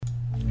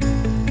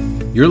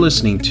You're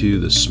listening to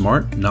the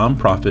Smart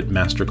Nonprofit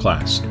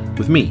Masterclass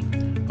with me,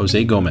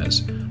 Jose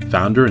Gomez,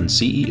 founder and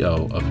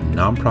CEO of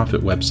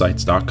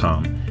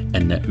nonprofitwebsites.com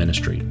and Net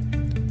Ministry.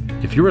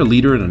 If you're a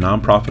leader in a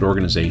nonprofit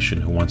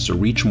organization who wants to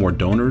reach more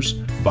donors,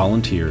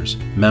 volunteers,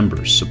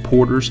 members,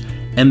 supporters,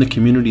 and the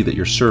community that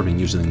you're serving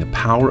using the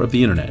power of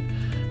the internet,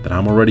 then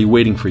I'm already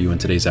waiting for you in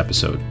today's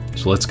episode.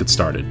 So let's get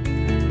started.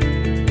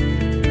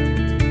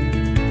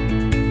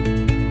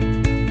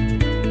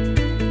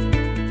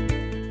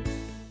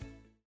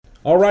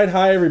 All right,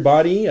 hi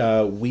everybody.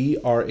 We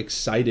are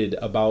excited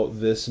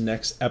about this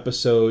next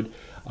episode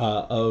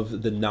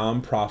of the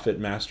Nonprofit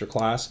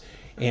Masterclass.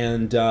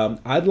 And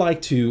I'd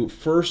like to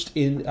first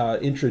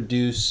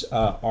introduce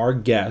our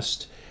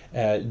guest,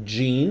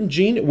 Jean.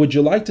 Jean, would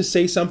you like to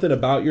say something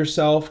about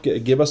yourself?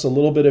 Give us a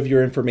little bit of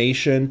your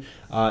information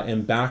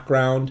and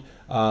background.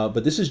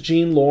 But this is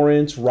Jean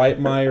Lawrence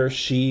Rightmire.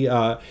 She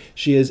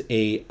is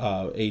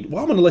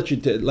well, I'm going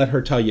to let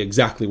her tell you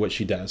exactly what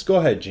she does. Go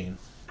ahead, Jean.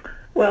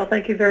 Well,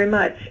 thank you very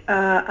much.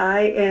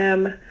 I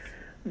am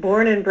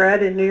born and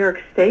bred in New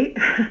York State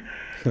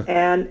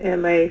and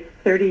am a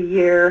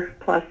 30-year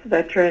plus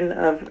veteran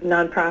of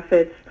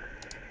nonprofits,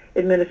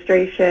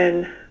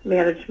 administration,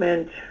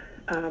 management,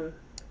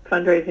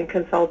 fundraising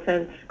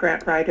consultant,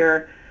 grant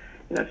writer,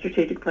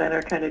 strategic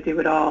planner, kind of do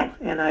it all.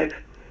 And I've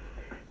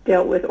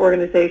dealt with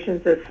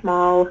organizations as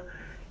small,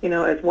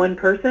 as one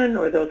person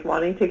or those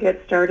wanting to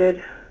get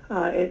started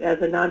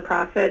as a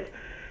nonprofit,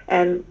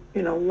 and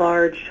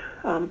large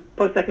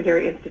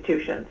post-secondary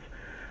institutions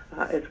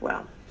as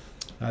well.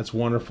 That's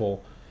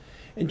wonderful.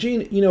 And Jean,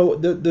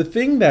 the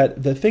thing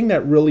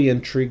that really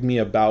intrigued me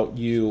about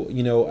you,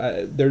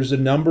 there's a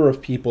number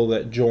of people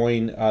that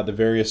join the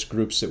various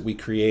groups that we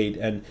create,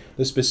 and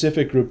the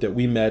specific group that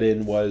we met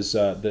in was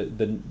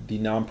the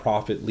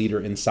Nonprofit Leader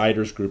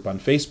Insiders group on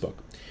Facebook.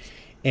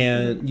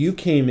 And you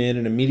came in,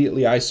 and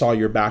immediately I saw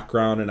your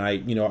background, and I,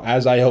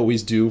 as I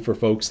always do for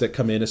folks that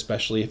come in,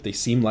 especially if they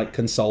seem like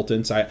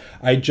consultants,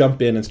 I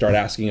jump in and start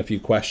asking a few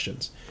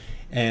questions.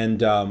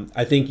 And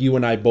I think you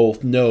and I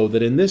both know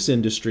that in this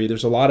industry,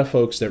 there's a lot of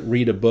folks that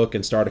read a book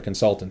and start a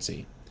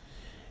consultancy.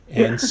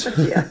 And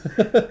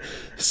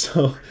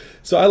so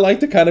I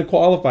like to kind of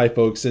qualify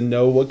folks and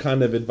know what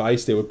kind of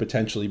advice they would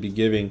potentially be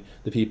giving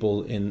the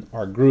people in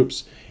our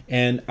groups.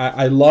 And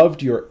I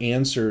loved your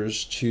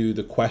answers to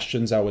the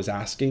questions I was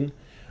asking.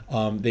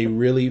 They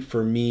really,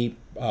 for me,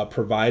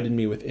 provided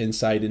me with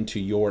insight into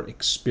your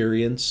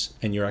experience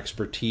and your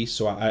expertise.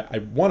 So I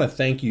want to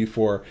thank you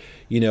for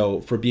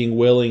being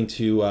willing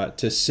to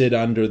sit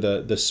under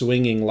the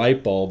swinging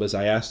light bulb as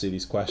I asked you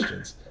these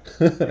questions.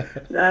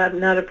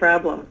 Not a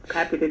problem.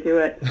 Happy to do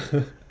it.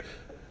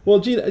 Well,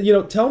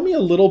 Jean, tell me a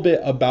little bit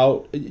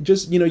about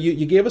just,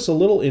 you gave us a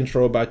little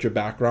intro about your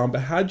background,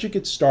 but how did you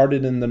get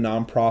started in the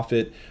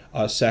nonprofit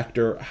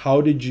sector?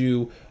 How did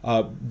you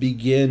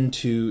begin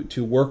to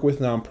work with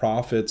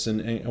nonprofits,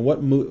 and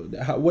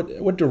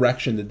what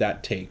direction did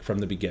that take from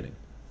the beginning?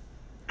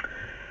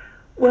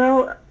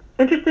 Well,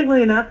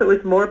 interestingly enough, it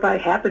was more by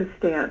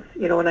happenstance.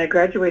 When I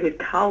graduated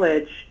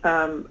college,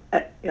 I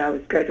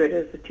was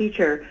graduated as a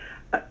teacher.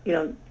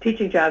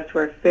 Teaching jobs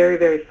were very,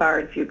 very far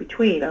and few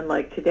between,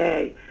 unlike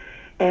today.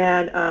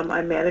 And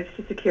I managed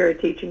to secure a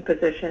teaching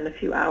position a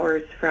few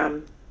hours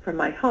from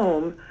my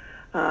home,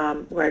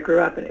 where I grew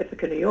up in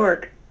Ithaca, New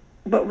York.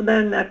 But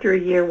then after a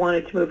year,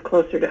 wanted to move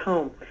closer to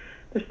home.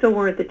 There still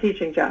weren't the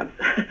teaching jobs.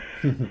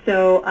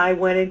 So I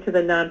went into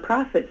the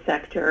nonprofit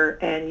sector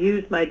and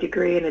used my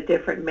degree in a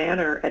different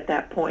manner at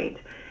that point.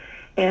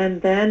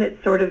 And then it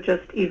sort of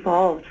just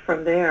evolved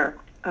from there.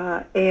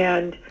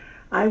 And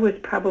I was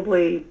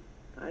probably,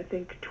 I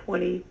think,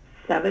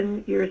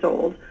 27 years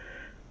old,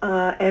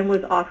 and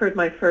was offered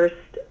my first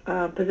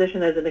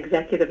position as an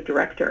executive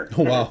director.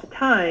 Oh, wow. And at the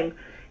time,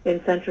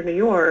 in Central New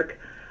York,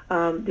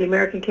 the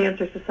American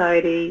Cancer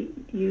Society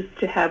used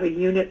to have a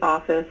unit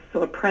office,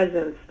 so a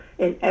presence,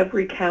 in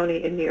every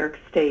county in New York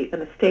State,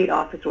 and the state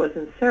office was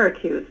in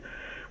Syracuse,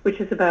 which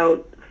is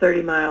about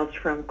 30 miles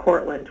from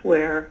Cortland,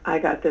 where I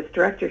got this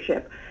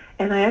directorship.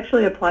 And I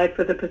actually applied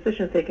for the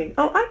position thinking,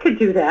 I could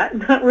do that,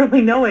 not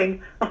really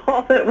knowing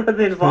all that was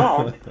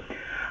involved.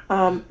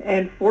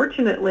 And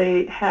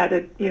fortunately had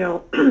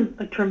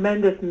a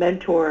tremendous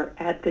mentor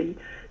at the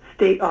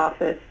state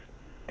office,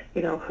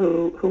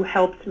 who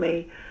helped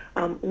me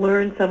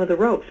learn some of the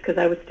ropes, because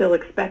I was still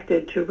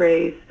expected to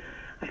raise,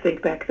 I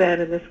think back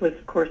then, and this was,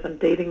 of course, I'm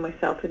dating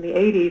myself, in the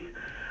 80s,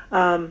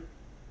 $60,000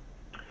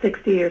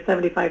 or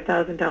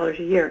 $75,000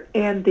 a year.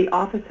 And the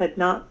office had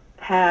not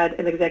had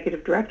an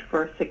executive director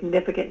for a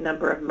significant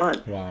number of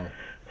months. Wow.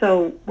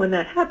 So when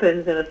that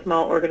happens in a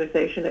small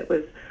organization, it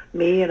was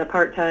me and a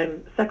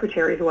part-time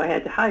secretary who I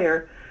had to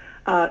hire.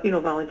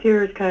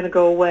 Volunteers kind of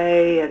go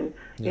away, and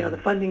the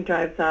funding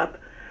dries up.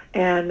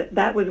 And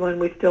that was when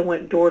we still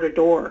went door to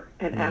door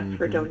and asked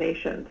for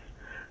donations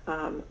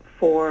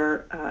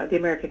for the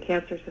American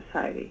Cancer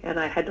Society. And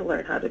I had to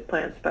learn how to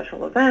plan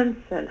special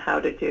events and how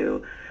to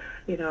do,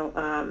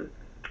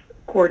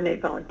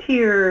 coordinate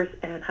volunteers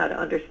and how to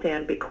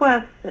understand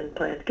bequests and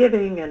planned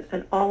giving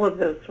and all of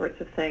those sorts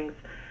of things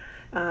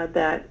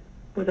that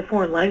was a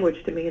foreign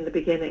language to me in the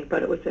beginning,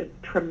 but it was a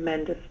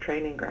tremendous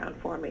training ground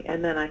for me.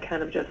 And then I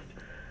kind of just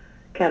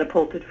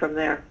catapulted from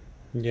there.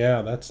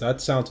 Yeah,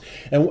 that sounds,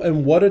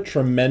 and what a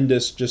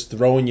tremendous just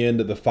throwing you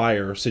into the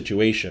fire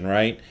situation,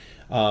 right?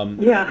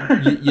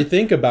 Yeah. You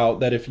think about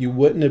that, if you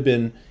wouldn't have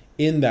been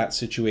in that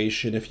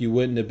situation, if you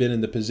wouldn't have been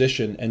in the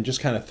position and just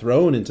kind of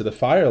thrown into the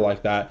fire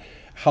like that,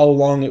 how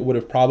long it would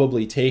have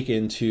probably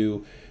taken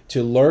to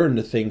learn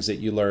the things that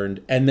you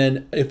learned. And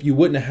then if you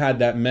wouldn't have had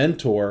that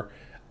mentor,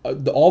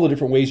 all the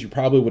different ways you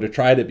probably would have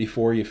tried it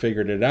before you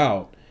figured it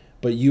out.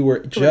 But you were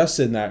just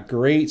in that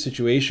great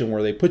situation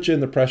where they put you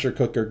in the pressure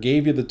cooker,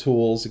 gave you the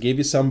tools, gave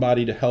you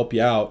somebody to help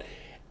you out,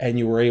 and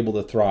you were able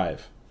to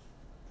thrive.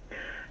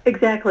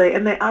 Exactly.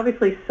 And they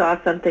obviously saw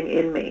something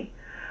in me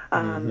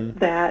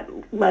that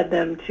led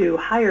them to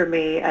hire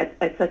me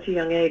at such a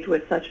young age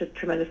with such a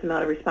tremendous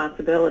amount of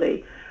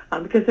responsibility.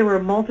 Because there were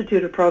a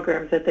multitude of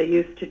programs that they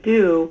used to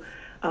do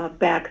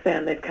back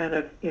then. They've kind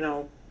of,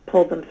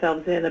 pulled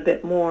themselves in a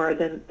bit more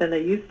than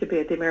they used to be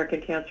at the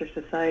American Cancer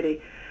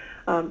Society.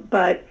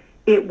 But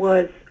it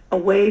was a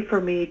way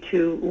for me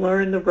to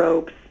learn the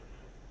ropes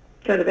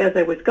kind of as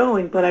I was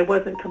going, but I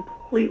wasn't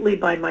completely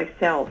by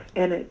myself.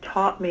 And it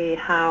taught me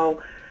how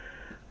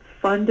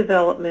fund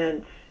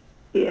development,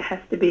 its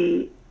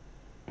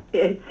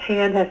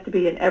hand has to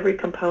be in every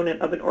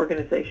component of an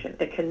organization.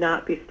 It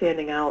cannot be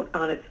standing out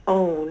on its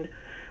own,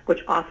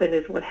 which often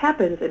is what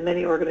happens in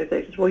many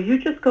organizations. Well, you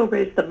just go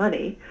raise the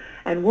money,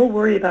 and we'll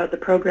worry about the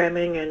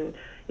programming and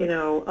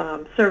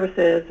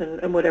services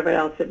and whatever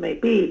else it may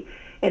be.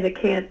 And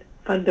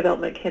fund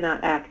development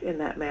cannot act in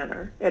that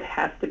manner. It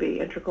has to be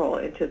integral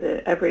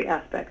into every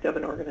aspect of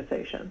an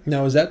organization.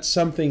 Now, is that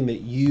something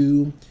that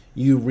you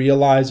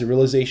realized, a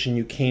realization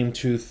you came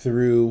to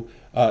through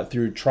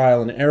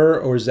trial and error,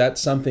 or is that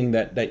something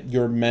that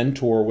your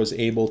mentor was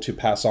able to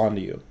pass on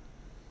to you?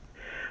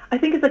 I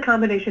think it's a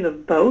combination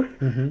of both,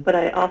 but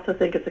I also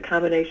think it's a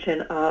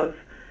combination of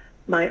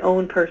my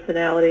own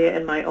personality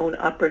and my own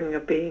upbringing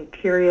of being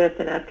curious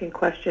and asking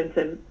questions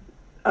and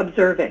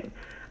observing.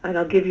 And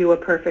I'll give you a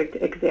perfect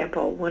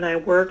example. When I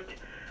worked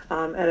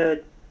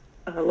at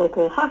a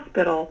local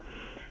hospital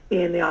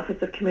in the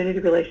Office of Community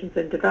Relations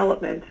and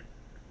Development,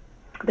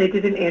 they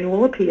did an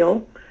annual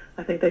appeal.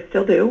 I think they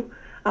still do.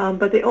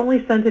 But they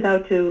only sent it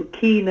out to a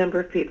key number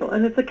of people.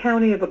 And it's a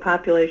county of a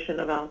population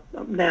of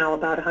now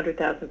about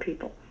 100,000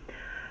 people.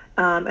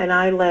 And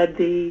I led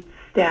the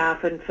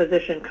staff and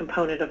physician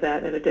component of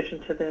that in addition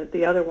to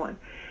the other one.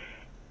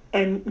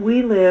 And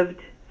we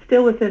lived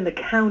still within the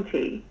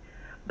county,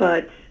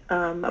 but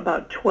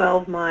about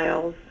 12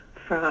 miles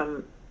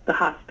from the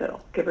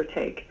hospital, give or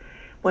take.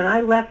 When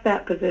I left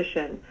that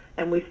position,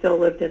 and we still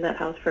lived in that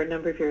house for a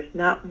number of years,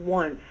 not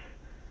once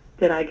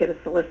did I get a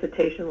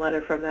solicitation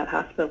letter from that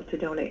hospital to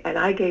donate. And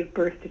I gave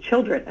birth to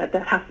children at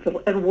that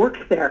hospital and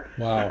worked there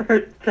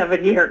for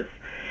 7 years.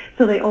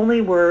 So they only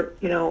were,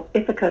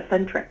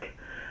 Ithaca-centric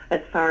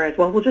as far as,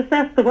 well, we'll just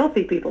ask the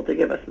wealthy people to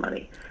give us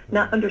money,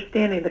 not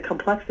understanding the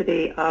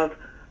complexity of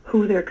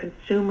who their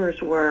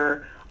consumers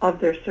were of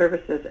their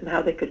services and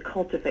how they could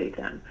cultivate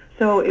them.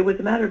 So it was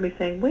a matter of me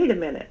saying, wait a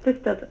minute, this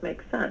doesn't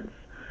make sense.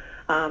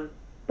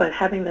 But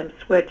having them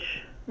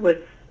switch was,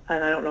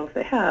 and I don't know if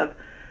they have,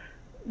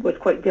 was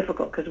quite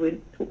difficult because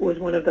it was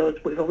one of those,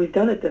 we've always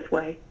done it this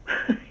way,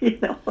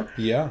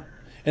 Yeah.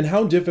 And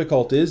how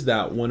difficult is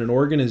that when an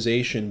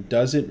organization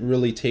doesn't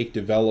really take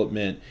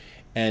development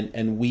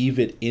and weave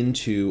it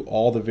into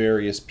all the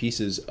various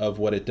pieces of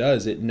what it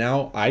does? It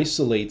now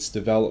isolates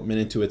development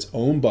into its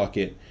own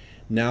bucket.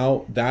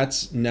 Now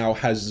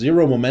has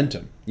zero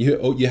momentum.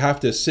 You have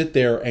to sit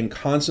there and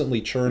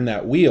constantly churn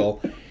that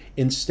wheel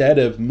instead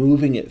of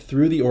moving it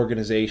through the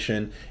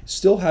organization.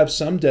 Still have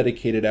some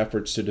dedicated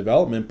efforts to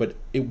development, but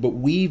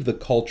weave the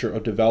culture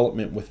of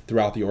development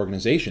throughout the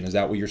organization. Is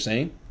that what you're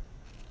saying?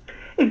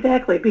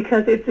 Exactly,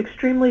 because it's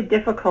extremely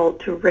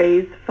difficult to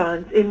raise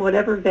funds in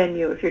whatever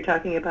venue. If you're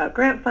talking about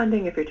grant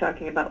funding, if you're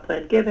talking about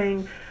planned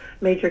giving,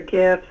 major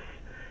gifts,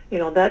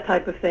 that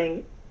type of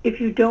thing,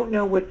 if you don't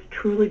know what's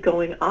truly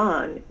going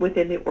on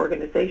within the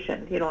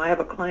organization. I have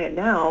a client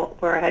now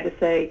where I had to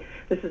say,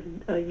 this is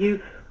a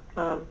youth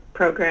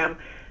program,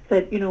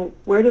 said,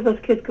 where do those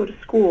kids go to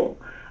school?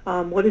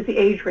 What is the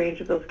age range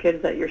of those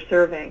kids that you're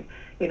serving?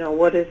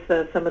 What is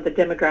some of the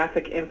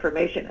demographic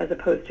information, as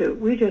opposed to,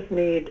 we just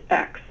need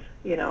X,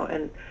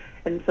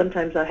 and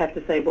sometimes I have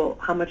to say, well,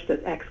 how much does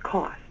X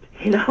cost?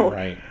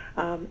 Right.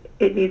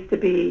 It needs to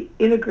be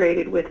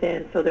integrated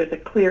within, so there's a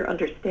clear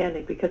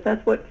understanding, because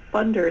that's what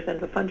funders, and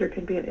the funder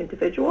can be an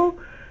individual,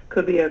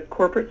 could be a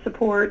corporate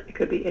support, it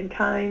could be in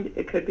kind,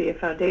 it could be a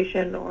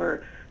foundation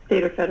or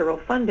state or federal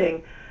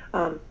funding.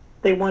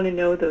 They want to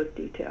know those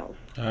details.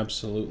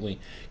 Absolutely.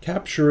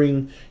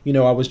 Capturing,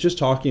 I was just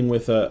talking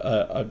with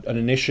an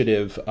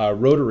initiative.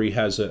 Rotary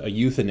has a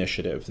youth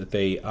initiative that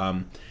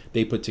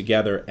they put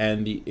together,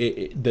 and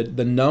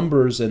the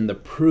numbers and the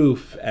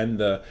proof and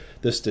the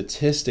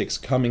statistics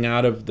coming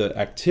out of the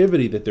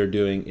activity that they're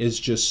doing is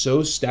just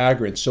so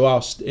staggering, so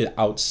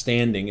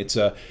outstanding. It's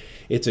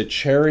a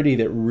charity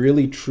that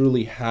really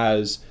truly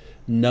has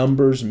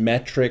numbers,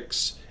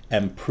 metrics,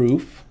 and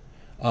proof,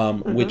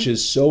 which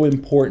is so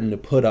important to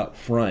put up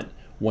front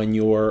when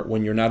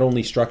you're not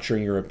only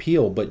structuring your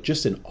appeal, but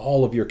just in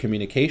all of your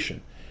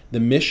communication. The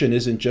mission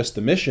isn't just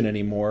the mission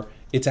anymore;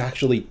 it's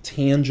actually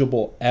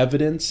tangible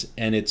evidence,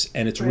 and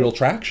it's real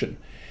traction.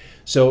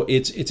 So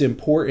it's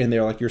important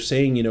there, like you're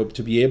saying,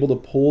 to be able to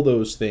pull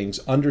those things,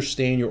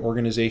 understand your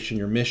organization,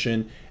 your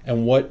mission,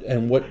 and what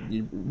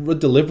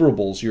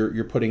deliverables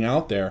you're putting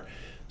out there,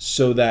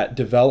 so that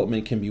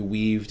development can be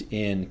weaved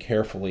in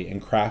carefully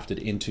and crafted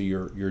into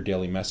your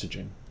daily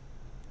messaging.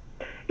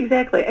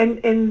 Exactly,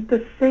 and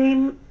the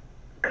same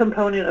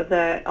component of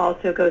that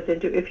also goes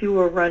into if you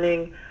were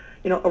running,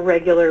 a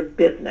regular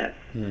business,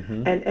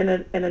 and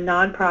a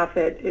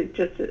nonprofit is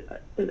just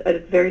at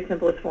its very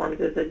simplest forms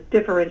is a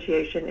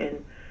differentiation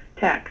in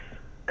tax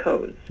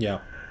codes. Yeah.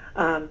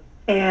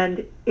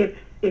 And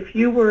if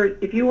you were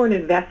an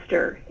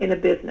investor in a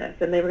business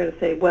and they were going to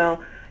say,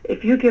 well,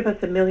 if you give us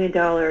 $1 million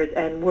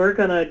and we're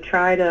going to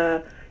try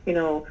to,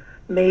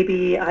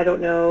 maybe, I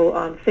don't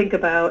know, think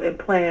about and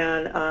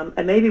plan,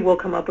 and maybe we'll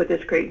come up with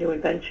this great new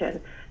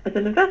invention. As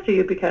an investor,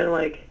 you'd be kind of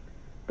like,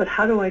 but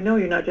how do I know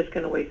you're not just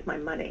going to waste my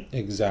money?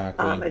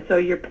 Exactly. And so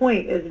your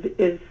point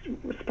is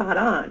spot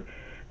on,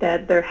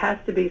 that there has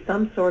to be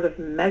some sort of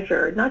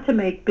measure, not to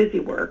make busy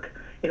work.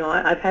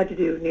 I've had to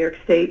do New York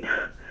State,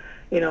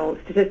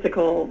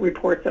 statistical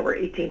reports that were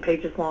 18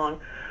 pages long,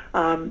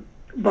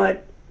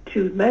 but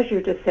to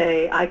measure, to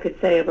say, I could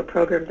say of a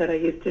program that I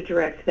used to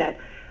direct that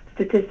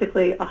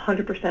statistically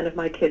 100% of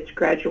my kids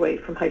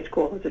graduate from high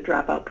school as a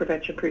dropout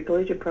prevention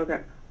pre-collegiate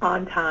program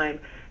on time,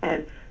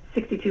 and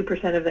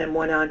 62% of them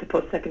went on to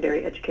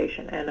post-secondary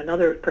education, and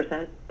another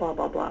percent, blah,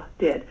 blah, blah,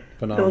 did.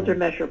 Phenomenal. Those are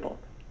measurable.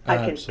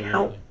 Absolutely. I can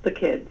count the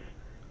kids,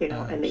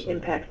 and the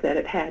impacts that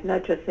it had,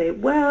 not just say,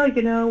 well,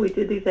 we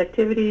did these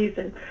activities,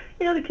 and,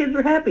 the kids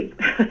were happy.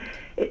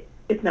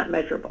 It's not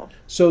measurable.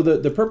 So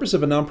the purpose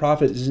of a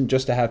nonprofit isn't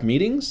just to have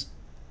meetings?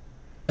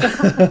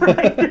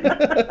 Right.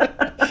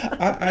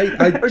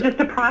 Or just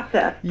a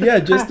process.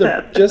 Just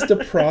a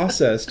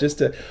process.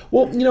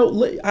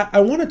 I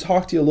want to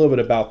talk to you a little bit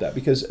about that,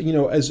 because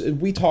as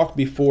we talked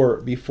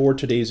before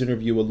today's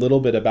interview a little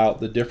bit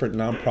about the different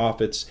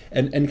nonprofits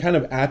and kind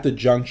of at the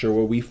juncture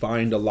where we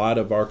find a lot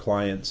of our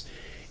clients,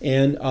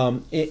 and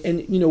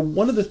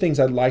one of the things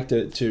I'd like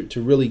to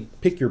really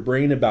pick your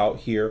brain about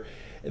here,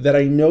 that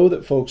I know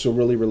that folks will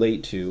really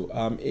relate to,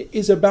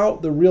 is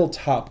about the real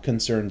top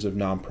concerns of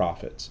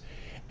nonprofits.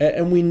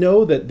 And we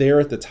know that they're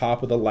at the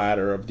top of the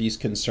ladder of these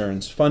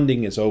concerns.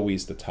 Funding is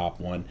always the top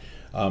one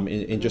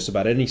in just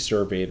about any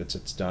survey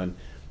that's done.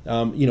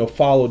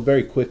 Followed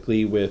very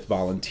quickly with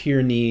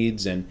volunteer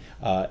needs and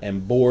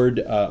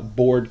board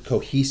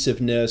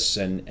cohesiveness,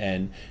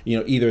 and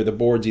either the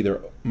board's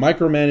either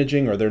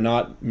micromanaging or they're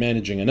not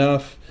managing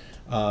enough.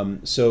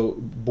 So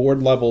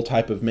board level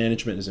type of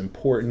management is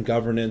important,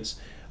 governance,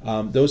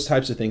 those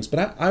types of things.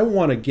 But I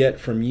want to get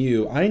from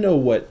you, I know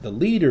what the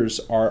leaders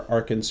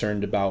are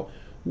concerned about.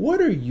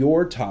 What are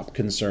your top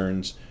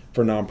concerns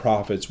for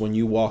nonprofits when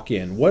you walk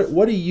in?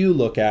 What do you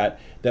look at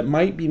that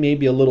might be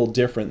maybe a little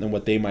different than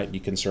what they might be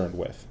concerned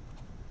with?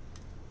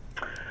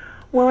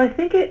 Well, I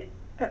think it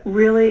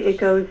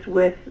goes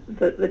with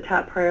the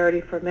top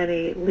priority for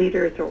many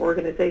leaders or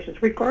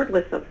organizations,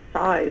 regardless of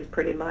size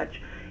pretty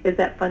much, is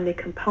that funding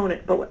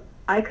component. But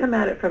I come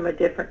at it from a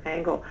different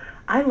angle.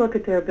 I look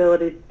at their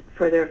ability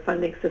for their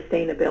funding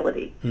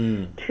sustainability.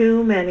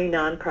 Too many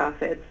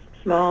nonprofits,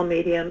 small,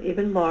 medium,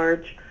 even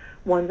large,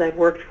 ones I've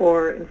worked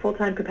for in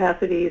full-time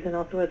capacities and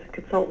also as a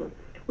consultant,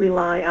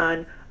 rely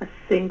on a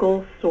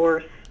single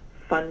source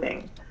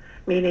funding,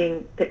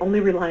 meaning they only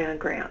rely on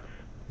grants.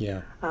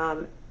 Yeah.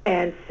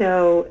 And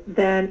so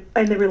then,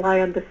 and they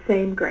rely on the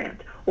same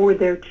grant, or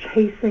they're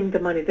chasing the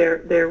money.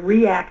 They're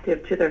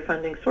reactive to their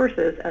funding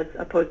sources as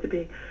opposed to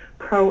being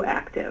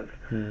proactive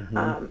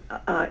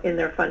in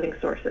their funding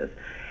sources.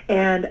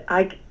 And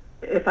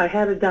if I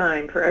had a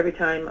dime for every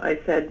time I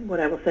said what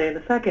I will say in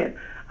a second,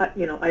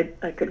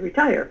 I could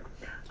retire.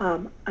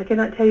 I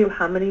cannot tell you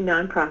how many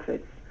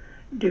nonprofits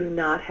do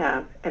not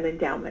have an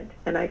endowment.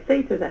 And I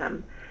say to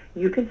them,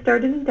 you can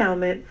start an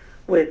endowment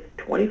with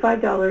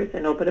 $25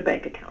 and open a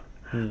bank account.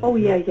 Oh,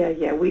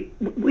 yeah.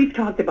 We've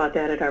talked about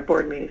that at our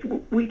board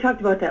meetings. We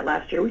talked about that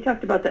last year. We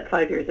talked about that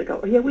 5 years ago.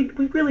 Oh, yeah, we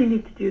really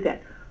need to do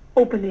that.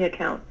 Open the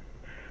account.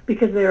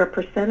 Because there are a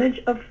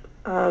percentage of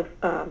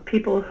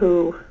people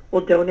who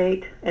will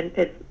donate, and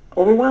it's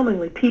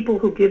overwhelmingly people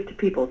who give to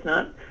people. It's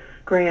not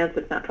grants,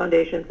 it's not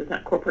foundations, it's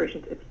not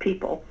corporations, it's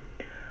people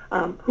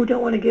who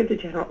don't want to give to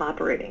general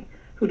operating,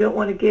 who don't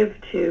want to give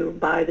to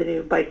buy the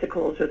new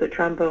bicycles or the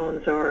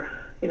trombones or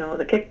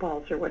the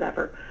kickballs or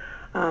whatever.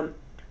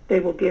 They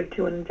will give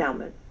to an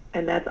endowment,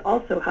 and that's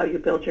also how you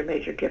build your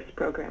major gifts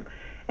program.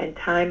 And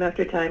time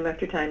after time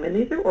after time, and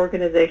these are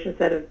organizations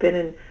that have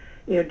been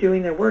in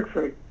doing their work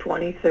for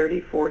 20, 30,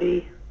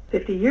 40,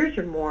 50 years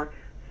or more,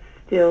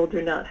 still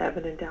do not have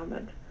an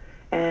endowment.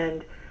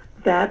 And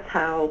that's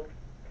how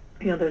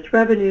there's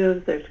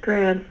revenues, there's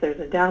grants, there's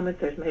endowments,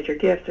 there's major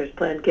gifts, there's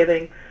planned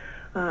giving.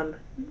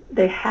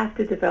 they have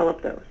to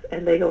develop those,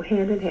 and they go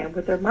hand in hand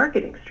with their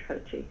marketing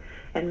strategy.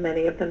 And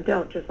many of them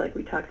don't, just like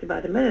we talked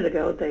about a minute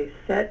ago. They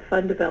set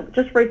fund development,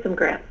 just write some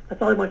grants.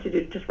 That's all I want you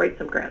to do, just write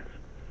some grants,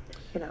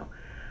 you know.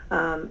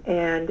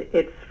 And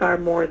it's far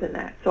more than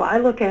that. So I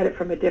look at it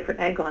from a different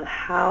angle on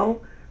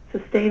how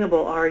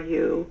sustainable are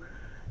you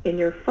in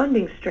your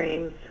funding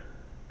streams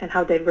and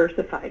how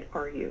diversified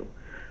are you.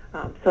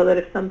 So that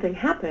if something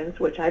happens,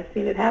 which I've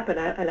seen it happen,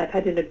 and I've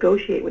had to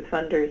negotiate with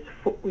funders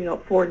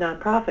for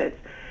nonprofits,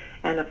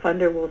 and a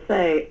funder will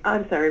say,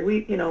 I'm sorry,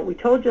 we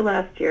told you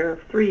last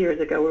year, 3 years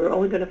ago, we were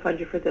only going to fund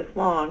you for this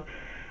long,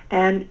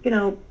 and,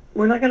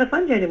 we're not going to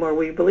fund you anymore.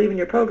 We believe in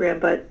your program,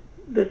 but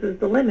this is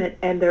the limit,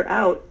 and they're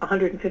out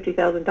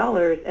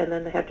 $150,000, and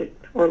then they have to,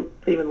 or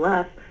even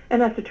less,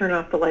 and have to turn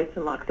off the lights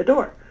and lock the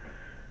door.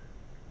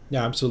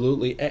 Yeah,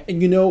 absolutely.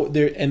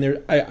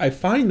 And I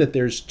find that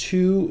there's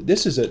two.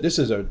 This is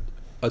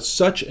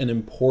such an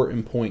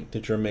important point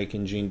that you're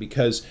making, Jean,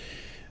 because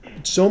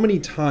so many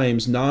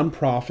times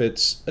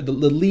nonprofits, the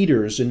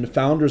leaders and the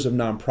founders of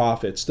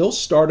nonprofits, they'll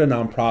start a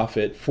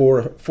nonprofit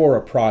for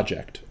a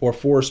project or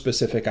for a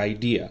specific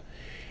idea.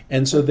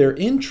 And so their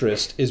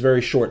interest is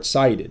very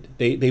short-sighted.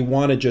 They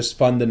want to just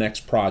fund the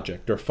next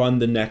project or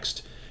fund the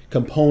next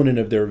component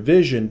of their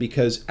vision,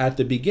 because at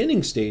the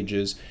beginning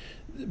stages,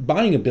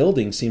 buying a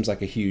building seems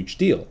like a huge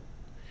deal.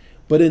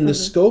 But in the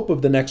scope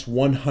of the next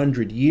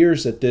 100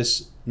 years that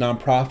this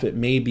nonprofit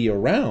may be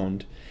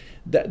around,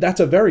 that's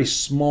a very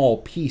small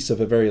piece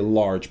of a very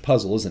large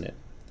puzzle, isn't it?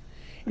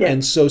 Yeah.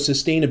 And so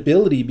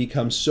sustainability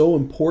becomes so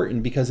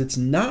important because it's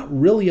not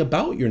really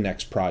about your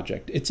next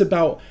project. It's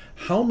about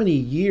how many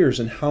years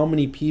and how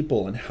many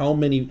people and how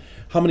many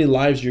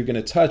lives you're going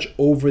to touch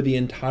over the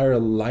entire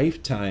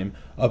lifetime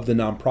of the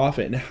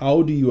nonprofit, and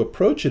how do you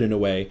approach it in a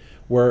way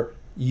where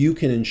you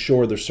can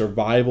ensure the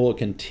survival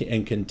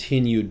and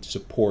continued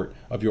support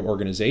of your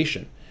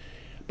organization.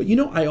 But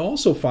I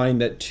also find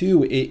that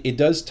too, it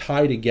does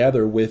tie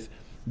together with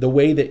the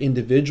way that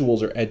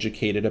individuals are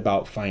educated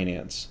about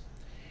finance.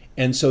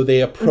 And so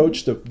they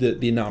approach the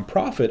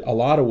nonprofit a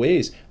lot of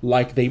ways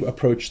like they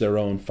approach their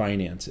own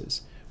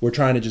finances. We're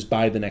trying to just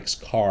buy the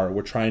next car.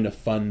 We're trying to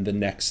fund the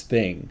next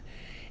thing,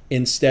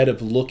 instead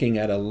of looking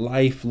at a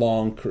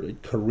lifelong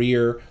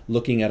career,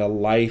 looking at a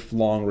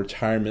lifelong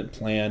retirement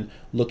plan,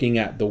 looking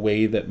at the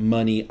way that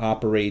money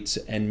operates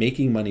and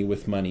making money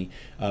with money,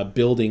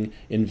 building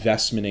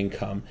investment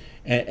income.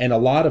 And a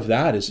lot of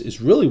that is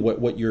really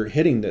what you're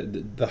hitting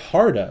the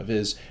heart of,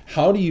 is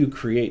how do you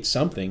create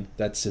something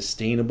that's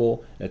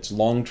sustainable, that's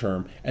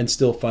long-term, and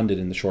still funded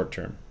in the short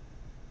term?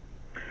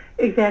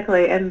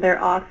 Exactly, and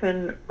they're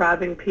often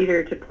robbing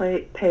Peter to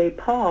pay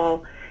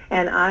Paul.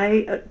 And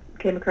I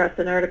came across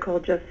an article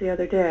just the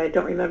other day. I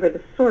don't remember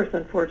the source,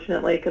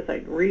 unfortunately, because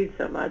I read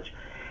so much.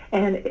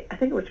 And I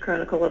think it was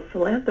Chronicle of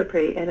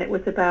Philanthropy, and it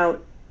was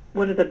about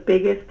one of the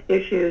biggest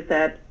issues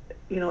that,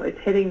 is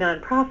hitting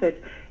nonprofits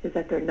is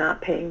that they're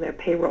not paying their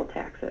payroll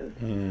taxes.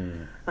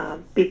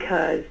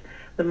 Because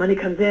the money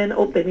comes in,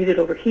 they need it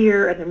over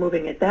here, and they're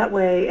moving it that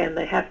way, and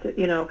they have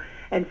to,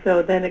 and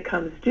so then it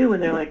comes due,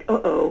 and they're like,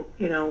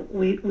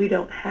 we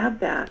don't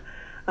have that.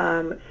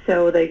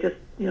 So they just,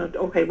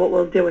 okay, well,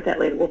 we'll deal with that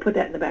later. We'll put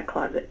that in the back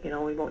closet.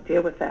 We won't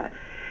deal with that.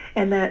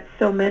 And that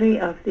so many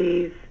of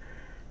these,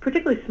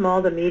 particularly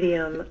small to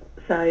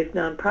medium-sized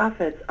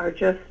nonprofits, are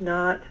just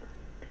not,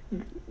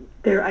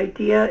 their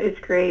idea is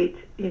great,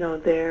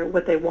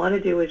 what they want to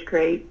do is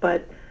great,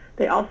 but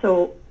they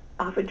also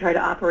often try to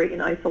operate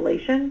in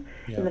isolation,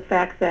 in the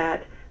fact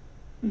that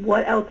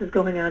what else is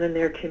going on in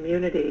their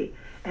community,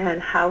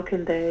 and how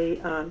can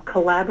they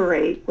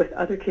collaborate with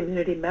other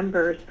community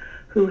members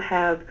who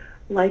have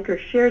like or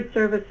shared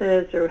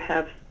services, or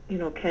have,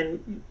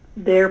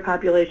 their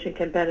population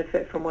can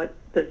benefit from what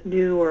this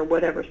new or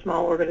whatever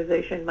small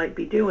organization might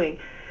be doing.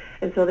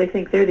 And so they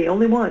think they're the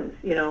only ones,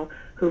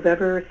 who've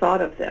ever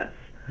thought of this.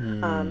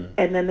 And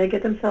then they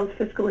get themselves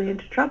fiscally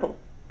into trouble.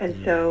 And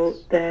so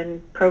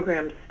then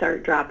programs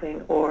start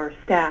dropping, or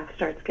staff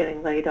starts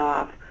getting laid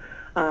off,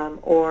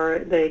 or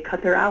they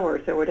cut their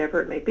hours, or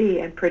whatever it may be.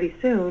 And pretty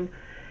soon,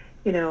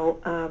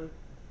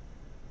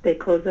 they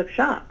close up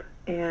shop.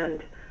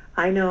 And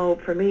I know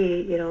for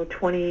me,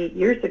 20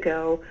 years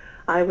ago,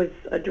 I was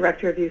a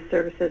director of youth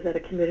services at a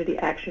community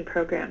action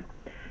program.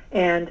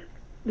 And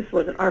this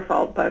wasn't our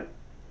fault, but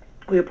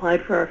we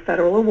applied for our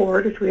federal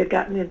award, which we had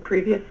gotten in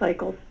previous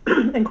cycles.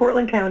 And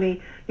Cortland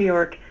County, New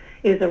York,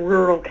 is a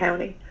rural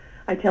county.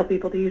 I tell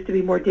people there used to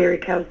be more dairy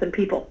cows than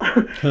people.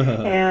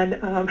 And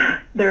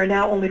there are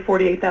now only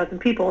 48,000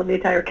 people in the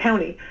entire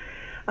county.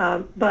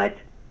 But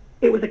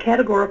it was a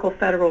categorical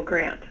federal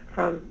grant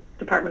from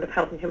Department of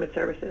Health and Human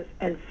Services.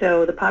 And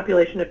so the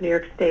population of New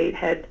York State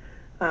had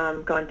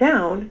gone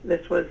down.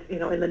 This was, in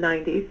the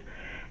 90s.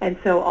 And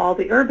so all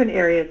the urban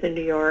areas in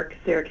New York,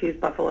 Syracuse,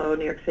 Buffalo,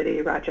 New York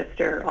City,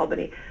 Rochester,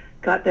 Albany,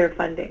 got their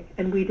funding.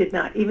 And we did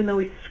not, even though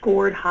we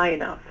scored high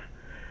enough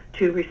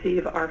to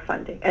receive our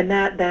funding. And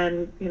that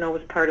then,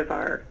 was part of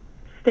our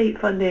state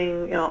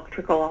funding,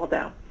 trickle all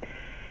down.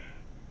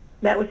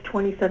 That was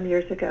 20-some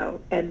years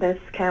ago, and this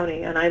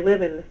county, and I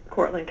live in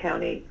Cortland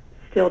County,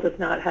 still does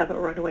not have a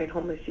runaway and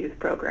homeless youth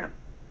program.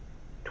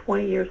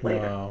 20 years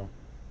later. Wow.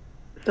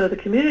 So the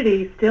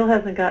community still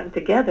hasn't gotten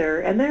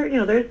together, and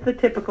there's the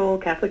typical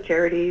Catholic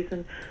Charities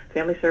and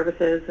Family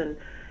Services, and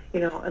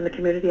and the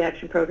Community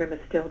Action Program is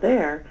still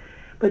there,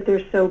 but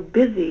they're so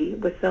busy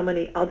with so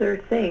many other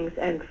things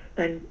and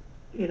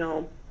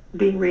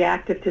being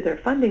reactive to their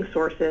funding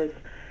sources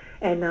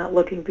and not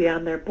looking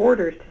beyond their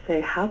borders to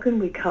say, how can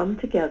we come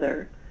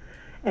together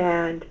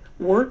and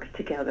work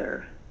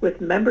together with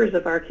members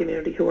of our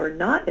community who are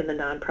not in the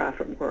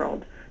nonprofit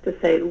world to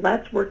say,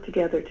 let's work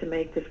together to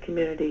make this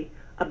community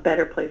a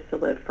better place to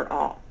live for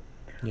all,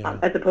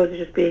 as opposed to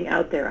just being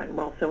out there on,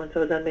 well,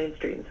 so-and-so is on Main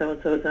Street, and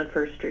so-and-so is on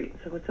First Street, and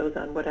so-and-so is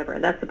on whatever,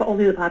 and that's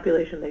only the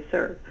population they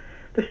serve.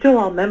 They're still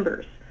all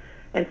members.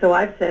 And so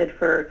I've said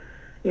for,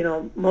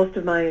 most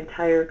of my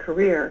entire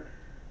career,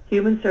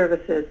 human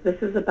services,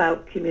 this is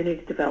about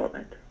community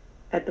development.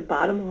 At the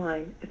bottom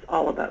line, it's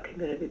all about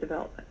community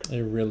development.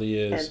 It really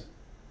is. And,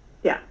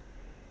 yeah.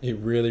 It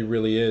really,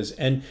 really is.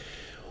 And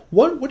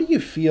what do you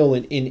feel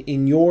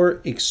in your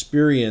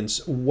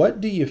experience?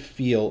 What do you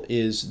feel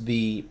is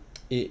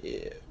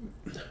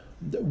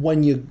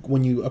when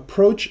you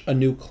approach a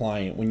new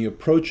client, when you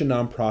approach a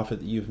nonprofit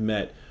that you've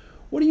met,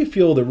 what do you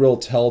feel the real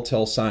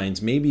telltale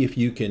signs? Maybe if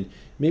you can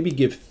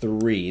give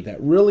 3 that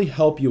really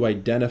help you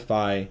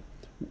identify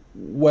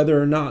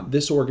whether or not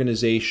this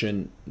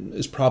organization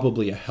is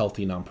probably a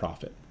healthy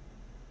nonprofit.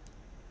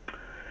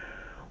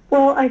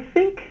 Well, I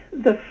think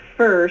the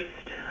first,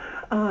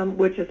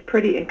 which is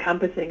pretty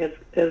encompassing, is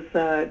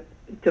to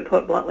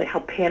put bluntly, how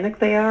panicked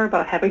they are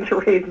about having to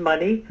raise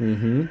money.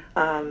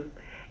 Mm-hmm.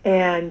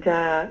 And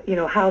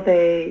how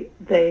they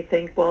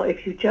think, well,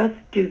 if you just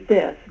do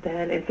this,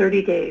 then in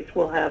 30 days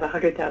we'll have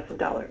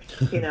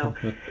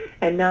 $100,000,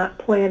 and not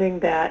planning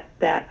that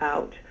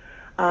out.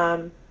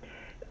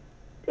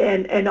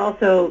 And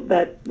also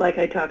that, like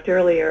I talked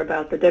earlier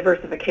about the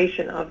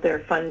diversification of their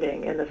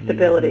funding and the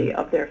stability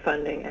of their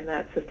funding and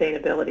that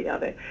sustainability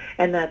of it,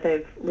 and that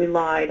they've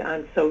relied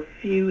on so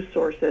few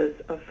sources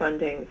of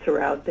funding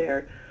throughout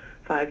their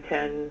 5,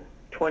 10,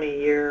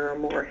 20-year or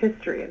more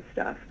history and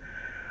stuff.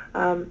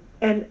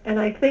 And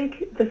I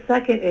think the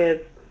second is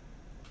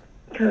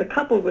kind of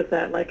coupled with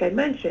that, like I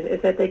mentioned,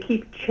 is that they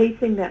keep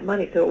chasing that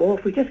money. So, well,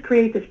 if we just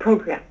create this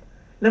program,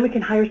 then we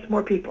can hire some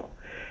more people,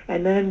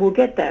 and then we'll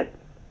get that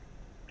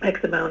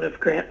X amount of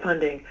grant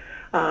funding.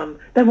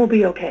 Then we'll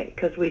be okay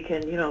because we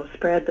can,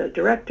 spread the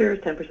directors,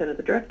 10% of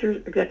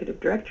the executive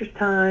director's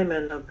time,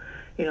 and the,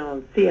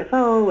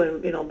 CFO,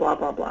 and blah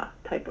blah blah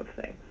type of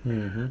thing.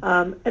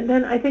 Mm-hmm. And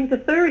then I think the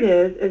third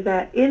is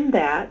that in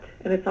that,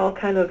 and it's all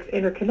kind of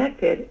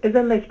interconnected, is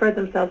then they spread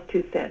themselves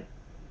too thin.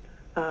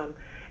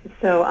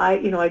 So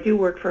I do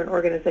work for an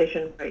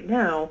organization right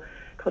now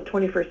called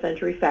 21st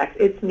Century Facts.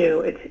 It's new.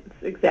 It's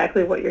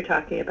exactly what you're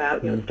talking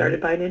about. Mm-hmm. Started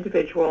by an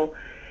individual.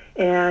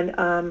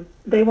 And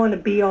they want to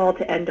be all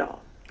to end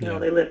all.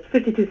 They list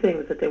 52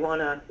 things that they want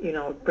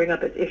to, bring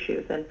up as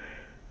issues. And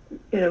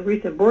in a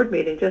recent board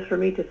meeting, just for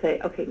me to say,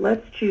 okay,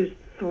 let's choose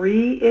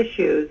 3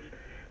 issues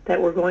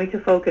that we're going to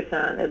focus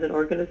on as an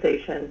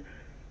organization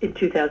in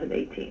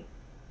 2018.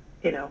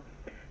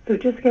 So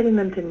just getting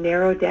them to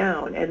narrow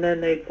down, and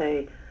then they'd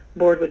say,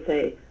 board would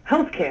say,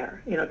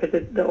 healthcare,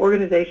 because the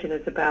organization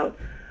is about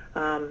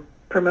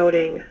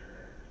promoting,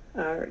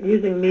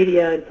 using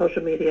media and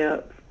social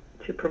media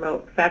to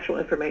promote factual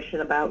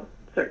information about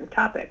certain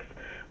topics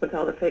with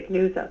all the fake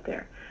news out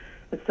there,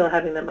 and still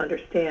having them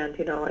understand,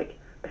 like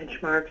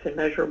benchmarks and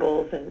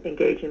measurables and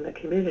engaging the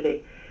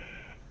community.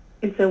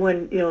 And so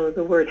when,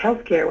 the word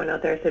healthcare went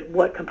out there, I said,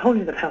 what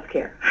component of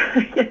healthcare?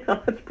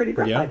 That's pretty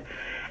broad. Yeah.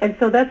 And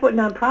so that's what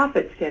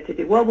nonprofits had to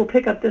do. Well, we'll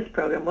pick up this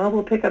program. Well,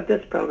 we'll pick up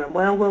this program.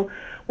 Well,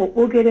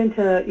 we'll get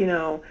into,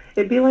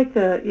 it'd be like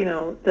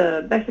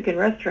the Mexican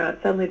restaurant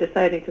suddenly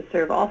deciding to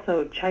serve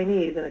also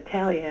Chinese and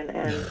Italian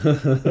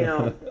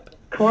and,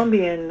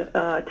 Colombian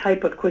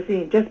type of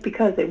cuisine just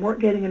because they weren't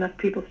getting enough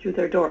people through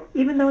their door,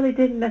 even though they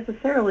didn't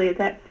necessarily,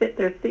 that fit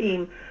their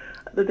theme,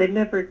 that they've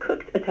never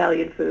cooked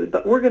Italian food,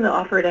 but we're going to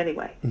offer it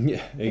anyway.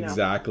 Yeah,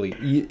 exactly.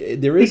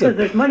 Because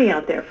there's money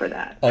out there for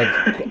that.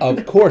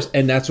 Of course,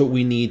 and that's what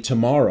we need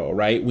tomorrow,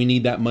 right? We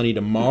need that money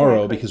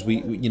tomorrow. Exactly.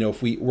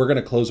 Because we're going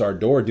to close our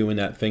door doing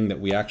that thing that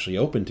we actually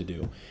opened to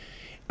do.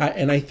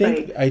 I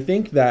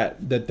think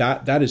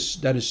that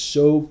is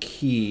so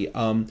key.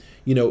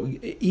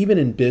 Even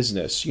in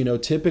business,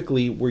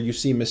 typically where you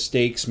see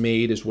mistakes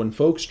made is when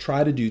folks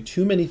try to do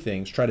too many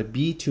things, try to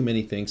be too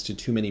many things to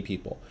too many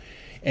people.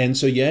 And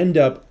so you end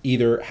up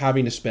either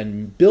having to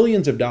spend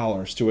billions of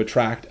dollars to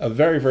attract a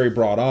very, very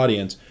broad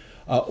audience,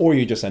 or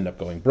you just end up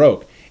going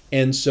broke.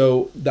 And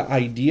so the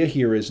idea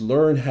here is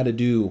learn how to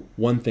do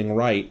one thing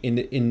right. In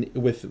the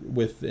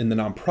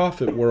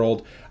nonprofit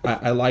world,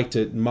 I like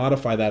to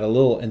modify that a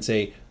little and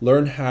say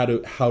learn how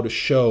to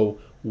show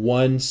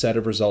one set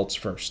of results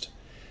first.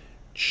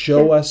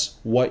 Show us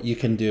what you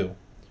can do.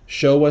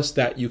 Show us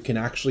that you can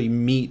actually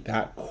meet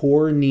that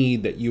core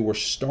need that you were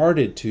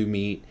started to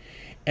meet.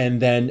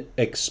 and then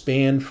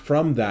expand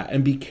from that,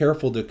 and be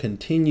careful to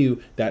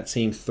continue that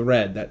same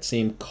thread, that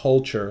same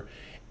culture,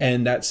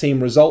 and that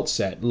same result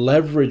set.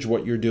 Leverage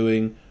what you're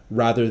doing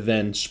rather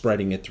than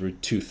spreading it through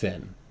too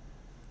thin.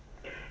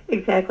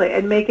 Exactly,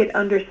 and make it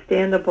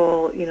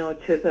understandable,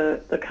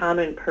 to the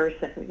common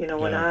person.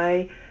 When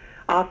I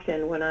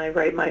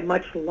write my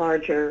much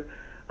larger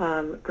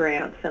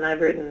grants, and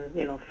I've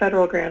written,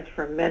 federal grants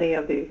for many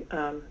of the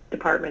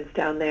departments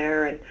down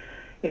there, and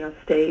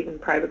state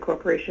and private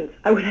corporations,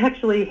 I would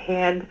actually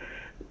hand,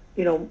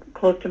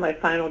 close to my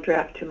final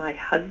draft to my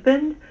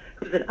husband,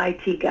 who's an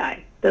IT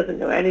guy, doesn't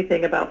know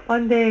anything about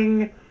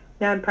funding,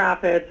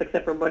 nonprofits,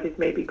 except for what he's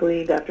maybe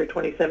gleaned after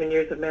 27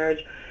 years of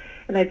marriage.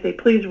 And I'd say,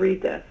 please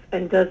read this,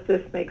 and does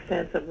this make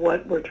sense of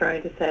what we're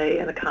trying to say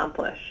and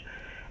accomplish?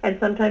 And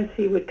sometimes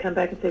he would come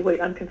back and say, wait,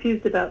 I'm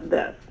confused about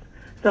this.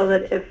 So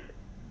that if,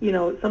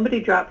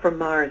 somebody dropped from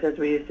Mars, as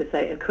we used to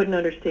say, and couldn't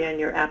understand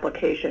your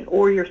application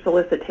or your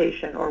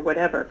solicitation or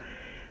whatever,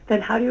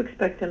 then how do you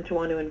expect them to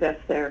want to invest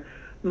their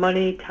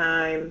money,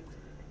 time,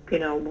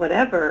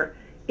 whatever,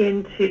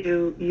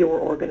 into your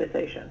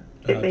organization?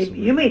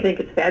 You may think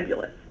it's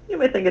fabulous. You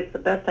may think it's the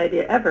best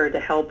idea ever to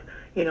help,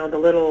 the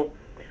little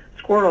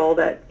squirrel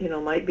that,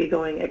 might be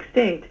going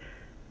extinct.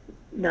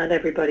 Not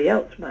everybody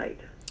else might,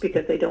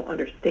 because they don't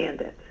understand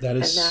it.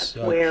 And that's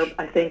where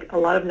I think a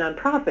lot of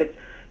nonprofits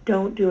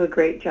don't do a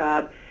great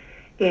job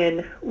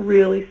in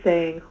really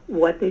saying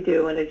what they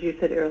do, and as you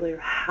said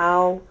earlier,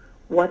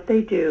 what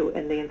they do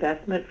and the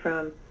investment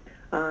from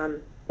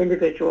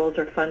individuals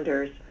or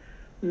funders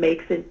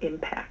makes an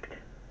impact.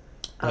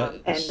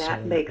 And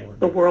that so makes important.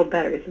 The world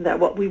better. Isn't that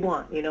what we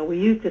want? We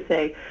used to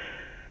say,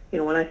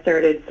 when I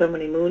started so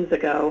many moons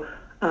ago,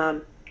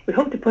 we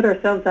hope to put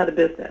ourselves out of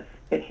business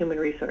in human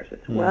resources.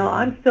 Mm-hmm. Well,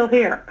 I'm still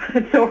here.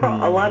 And so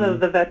are a lot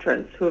of the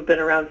veterans who have been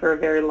around for a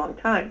very long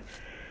time,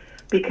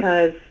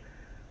 because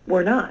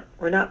we're not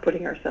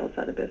putting ourselves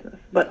out of business.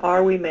 But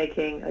are we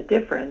making a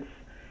difference?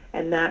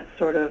 And that's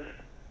sort of,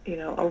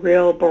 a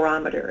real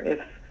barometer.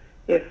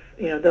 If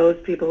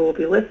those people who will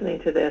be listening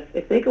to this,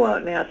 if they go out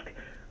and ask,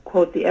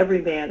 quote, the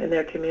everyman in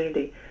their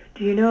community,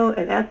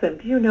 and ask them,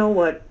 do you know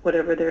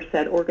whatever their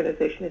said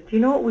organization is, do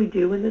you know what we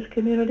do in this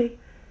community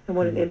and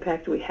what an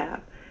impact we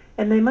have?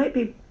 And they might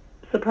be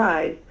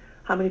surprised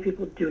how many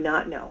people do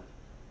not know.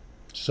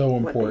 So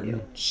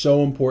important.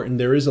 So important.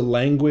 There is a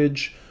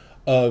language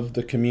of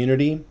the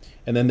community,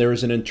 and then there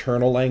is an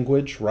internal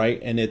language, right?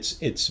 And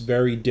it's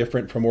very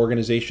different from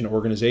organization to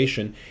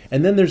organization.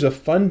 And then there's a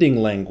funding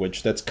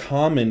language that's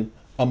common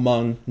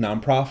among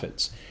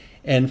nonprofits.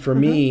 And for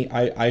me,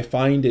 I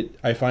find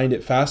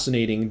it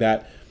fascinating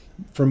that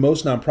for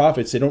most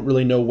nonprofits, they don't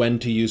really know when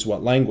to use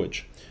what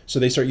language. So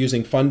they start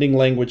using funding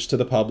language to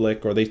the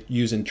public, or they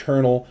use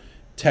internal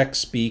tech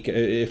speak,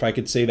 if I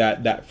could say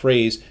that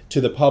phrase,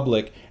 to the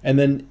public. And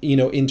then,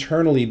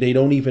 internally, they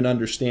don't even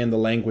understand the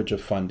language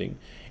of funding.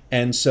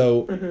 And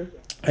so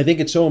I think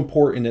it's so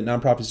important that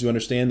nonprofits do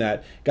understand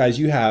that, guys,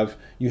 you have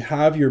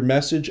your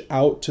message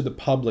out to the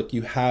public.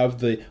 You have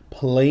the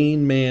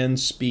plain man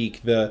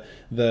speak, the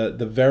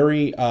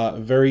very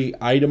very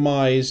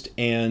itemized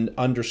and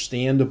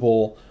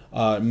understandable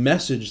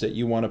message that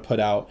you want to put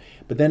out.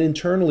 But then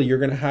internally, you're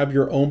going to have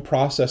your own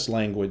process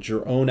language,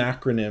 your own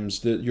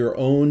acronyms, your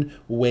own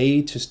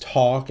way to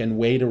talk and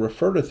way to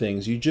refer to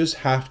things. You just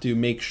have to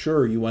make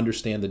sure you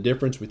understand the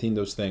difference between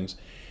those things.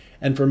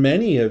 And for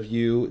many of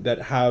you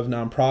that have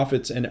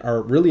nonprofits and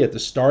are really at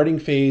the starting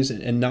phase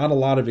and not a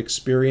lot of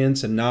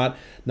experience and not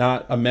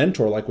a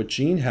mentor like what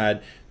Gene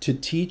had to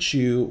teach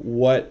you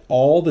what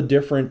all the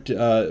different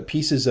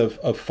pieces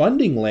of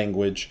funding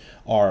language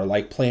are,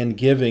 like planned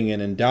giving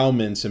and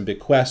endowments and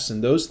bequests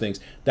and those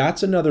things,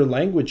 that's another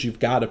language you've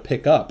got to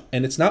pick up.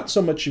 And it's not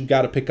so much you've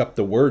got to pick up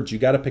the words, you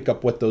got to pick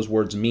up what those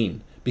words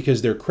mean,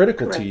 because they're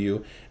critical to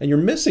you and you're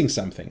missing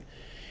something.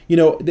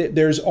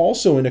 There's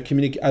also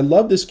I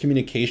love this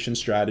communication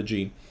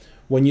strategy.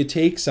 When you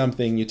take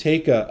something, you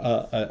take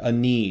a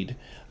need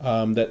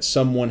that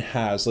someone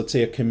has, let's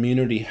say a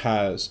community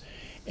has,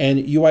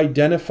 and you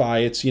identify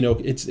it's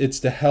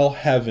the hell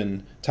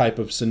heaven type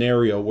of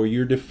scenario where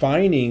you're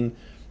defining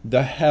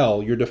the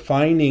hell, you're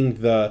defining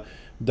the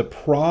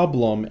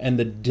problem and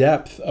the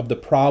depth of the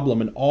problem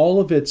and all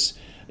of its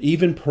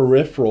even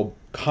peripheral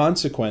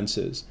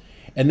consequences.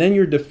 And then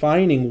you're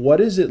defining, what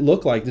does it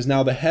look like? There's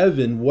now the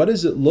heaven. What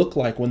does it look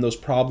like when those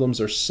problems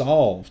are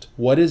solved?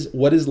 What is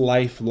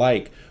life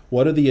like?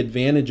 What are the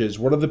advantages?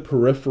 What are the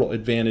peripheral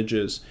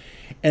advantages?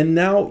 And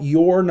now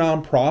your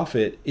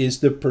nonprofit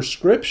is the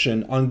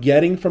prescription on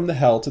getting from the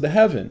hell to the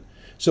heaven.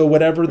 So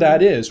whatever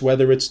that is,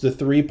 whether it's the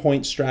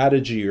 3-point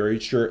strategy, or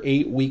it's your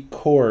 8-week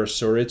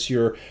course, or it's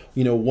your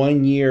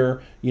 1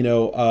 year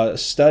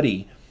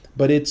study.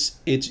 But it's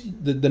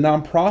the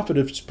nonprofit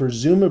is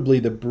presumably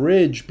the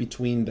bridge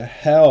between the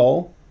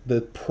hell,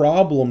 the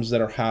problems that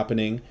are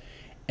happening,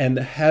 and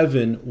the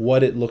heaven,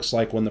 what it looks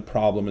like when the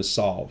problem is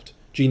solved.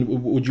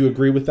 Gene, would you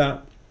agree with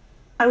that?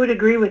 I would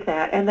agree with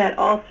that, and that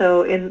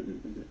also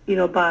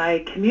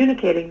by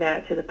communicating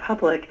that to the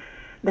public,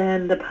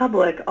 then the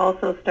public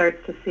also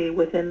starts to see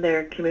within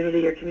their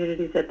community or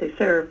communities that they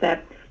serve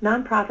that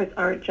nonprofits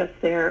aren't just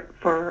there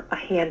for a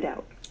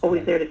handout,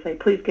 always there to say,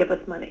 please give us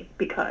money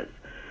because.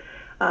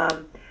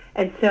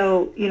 And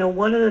so,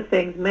 one of the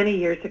things many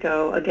years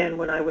ago, again,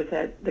 when I was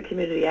at the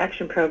Community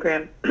Action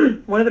Program,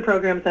 one of the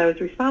programs I was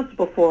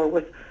responsible for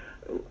was,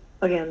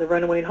 again, the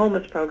Runaway and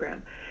Homeless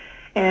Program.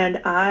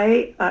 And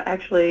I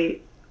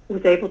actually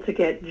was able to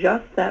get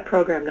just that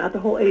program, not the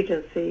whole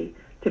agency,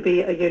 to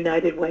be a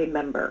United Way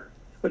member,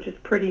 which is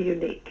pretty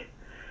unique.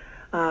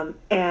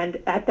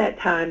 And at that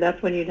time,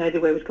 that's when United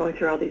Way was going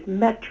through all these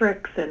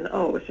metrics, and it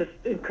was just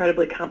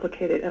incredibly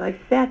complicated. And I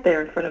sat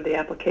there in front of the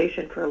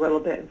application for a little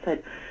bit and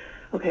said,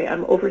 okay,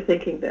 I'm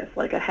overthinking this.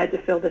 Like, I had to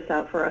fill this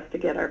out for us to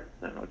get our,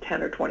 I don't know,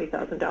 $10,000 or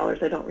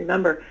 $20,000, I don't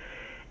remember.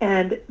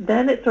 And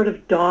then it sort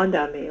of dawned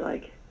on me,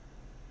 like,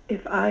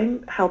 if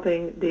I'm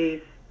helping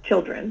these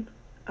children,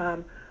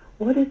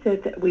 what is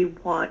it that we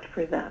want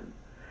for them?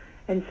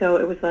 And so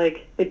it was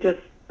like, the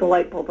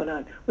light bulb went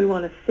on. We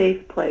want a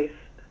safe place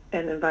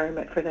and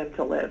environment for them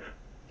to live.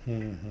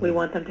 Mm-hmm. We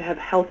want them to have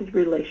healthy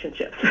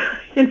relationships,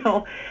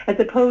 as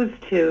opposed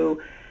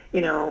to,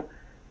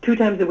 2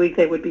 times a week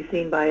they would be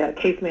seen by a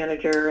case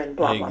manager and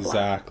blah, blah, blah.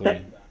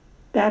 Exactly.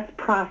 That's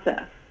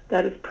process.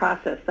 That is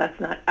process. That's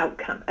not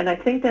outcome. And I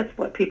think that's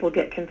what people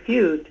get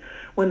confused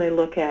when they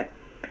look at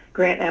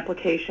grant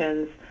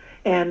applications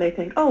and they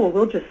think, oh, well,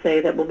 we'll just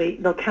say that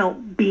they'll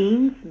count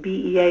beans,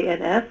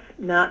 B-E-A-N-S,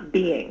 not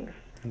beings,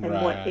 and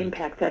what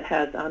impact that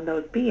has on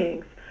those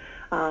beings.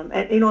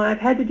 And I've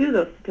had to do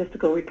those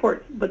statistical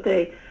reports, but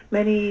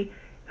many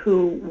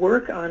who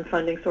work on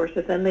funding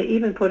sources, and they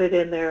even put it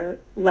in their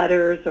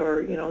letters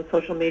or,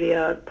 social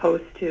media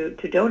posts to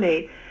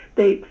donate,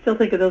 they still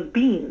think of those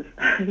beans,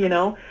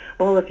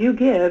 Well, if you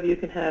give, you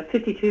can have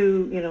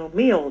 52,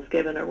 meals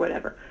given or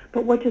whatever.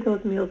 But what do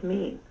those meals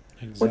mean?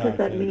 Exactly. What does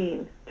that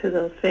mean to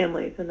those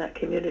families in that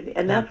community?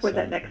 And that's where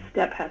that next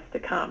step has to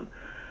come,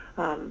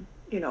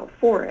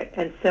 for it.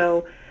 And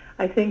so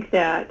I think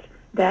that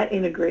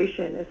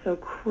integration is so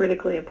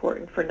critically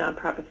important for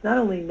nonprofits, not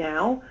only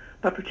now,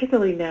 but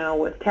particularly now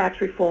with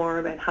tax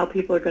reform and how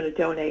people are going to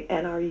donate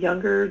and our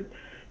younger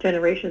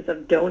generations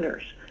of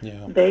donors.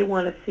 Yeah. They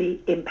want to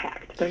see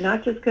impact. They're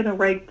not just going to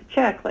write the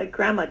check like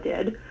Grandma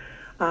did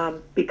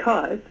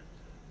because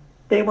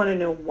they want to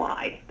know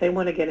why. They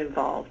want to get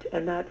involved.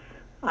 And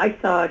I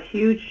saw a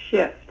huge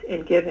shift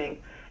in giving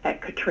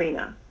at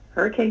Katrina.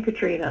 Hurricane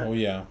Katrina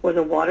was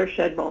a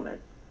watershed moment.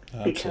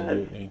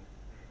 Absolutely. Because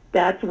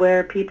that's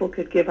where people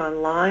could give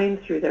online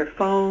through their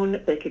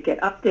phone. They could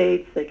get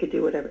updates. They could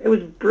do whatever. It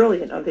was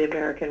brilliant of the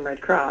American Red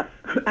Cross,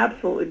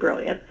 absolutely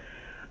brilliant.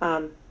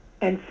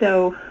 And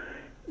so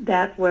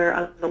that's where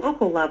on the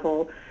local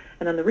level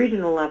and on the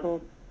regional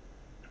level,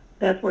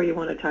 that's where you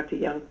want to talk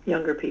to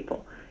younger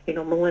people,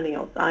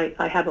 millennials.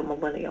 I have a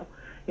millennial.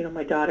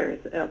 My daughter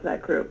is of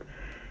that group.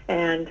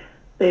 And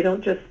they're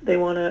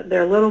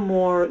a little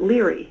more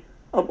leery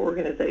of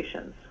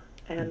organizations.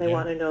 And they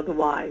want to know the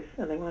whys,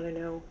 and they want to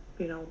know,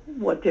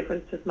 what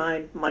difference does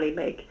my money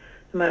make,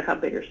 no matter how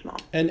big or small.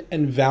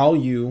 And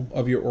value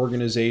of your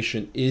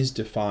organization is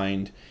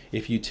defined.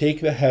 If you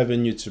take the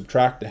heaven, you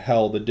subtract the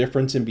hell, the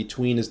difference in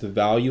between is the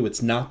value.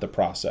 It's not the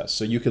process.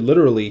 So you could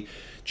literally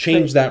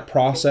change that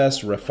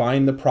process,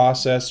 refine the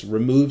process,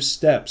 remove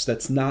steps.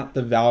 That's not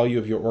the value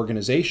of your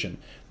organization.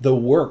 The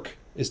work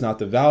is not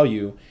the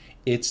value.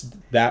 It's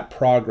that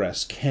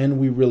progress. Can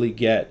we really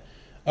get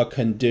a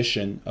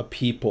condition, a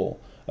people,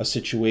 a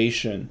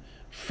situation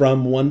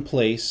from one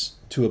place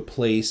to a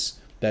place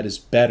that is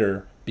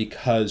better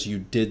because you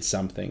did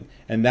something?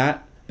 And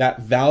that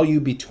value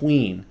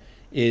between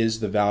is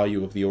the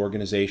value of the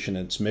organization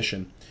and its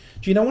mission.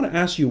 Gene, I want to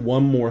ask you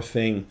one more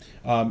thing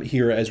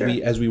here as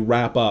we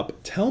wrap up.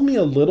 Tell me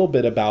a little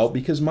bit about,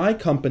 because my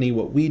company,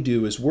 what we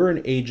do is we're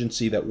an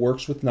agency that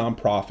works with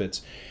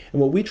nonprofits, and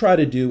what we try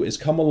to do is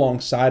come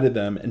alongside of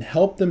them and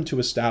help them to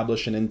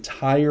establish an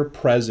entire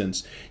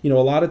presence. A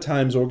lot of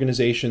times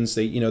organizations,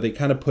 they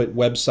kind of put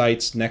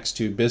websites next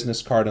to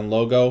business card and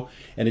logo,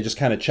 and they just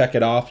kind of check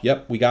it off.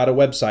 Yep, we got a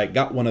website,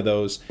 got one of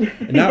those,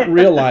 and not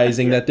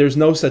realizing that there's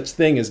no such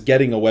thing as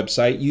getting a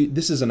website.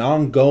 This is an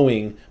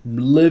ongoing,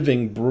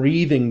 living,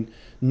 breathing,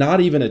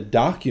 not even a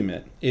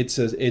document. It's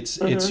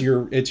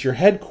your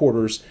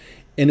headquarters,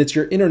 and it's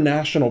your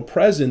international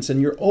presence,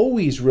 and you're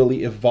always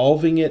really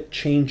evolving it,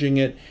 changing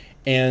it,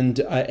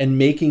 and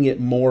making it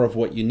more of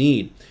what you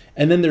need.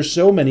 And then there's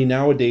so many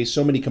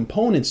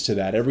components to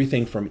that,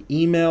 everything from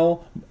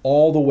email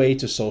all the way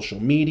to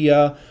social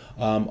media,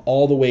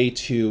 all the way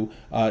to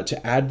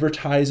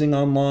advertising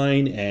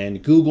online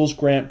and Google's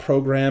grant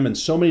program and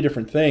so many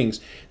different things,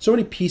 so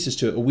many pieces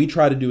to it. What we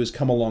try to do is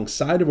come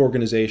alongside of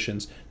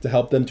organizations to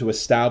help them to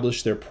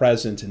establish their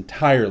presence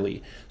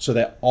entirely so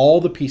that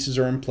all the pieces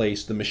are in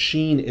place, the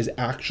machine is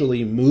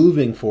actually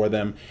moving for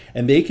them,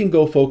 and they can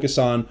go focus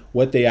on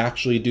what they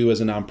actually do as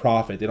a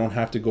nonprofit. They don't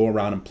have to go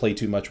around and play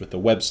too much with the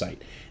website.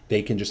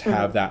 They can just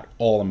have that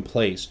all in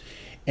place.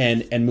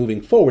 And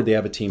moving forward, they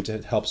have a team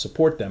to help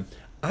support them.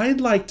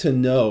 I'd like to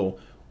know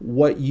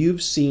what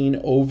you've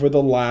seen over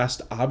the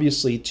last,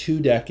 obviously, 2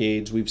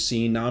 decades. We've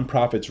seen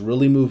nonprofits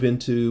really move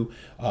into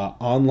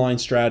online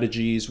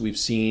strategies. We've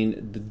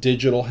seen the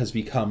digital has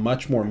become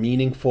much more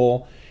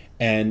meaningful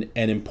and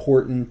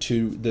important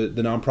to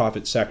the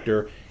nonprofit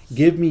sector.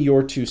 Give me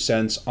your 2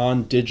 cents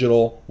on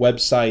digital,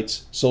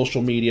 websites,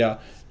 social media,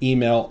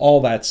 email, all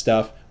that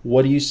stuff.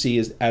 What do you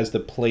see as the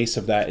place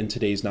of that in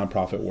today's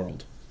nonprofit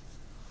world?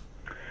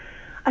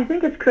 I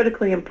think it's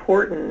critically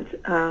important,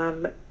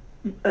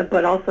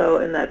 but also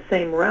in that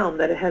same realm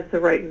that it has the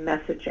right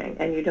messaging,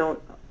 and you don't,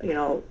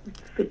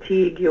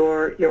 fatigue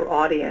your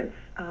audience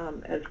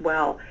as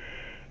well.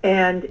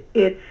 And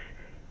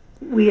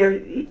we are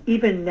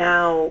even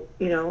now,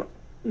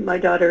 my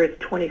daughter is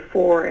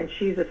 24, and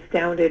she's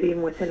astounded,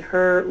 even within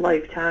her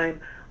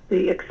lifetime,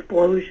 the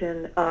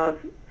explosion of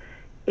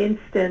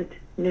instant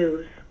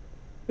news.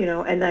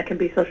 And that can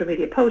be social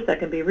media posts, that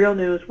can be real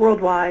news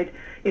worldwide.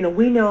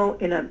 We know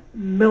in a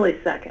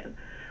millisecond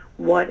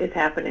what is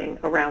happening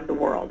around the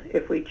world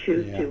if we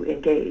choose to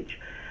engage.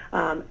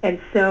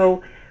 And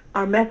so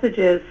our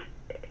messages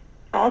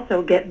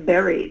also get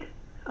buried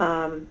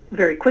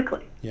very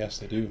quickly. Yes,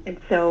 they do. And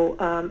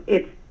so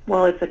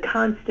while it's a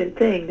constant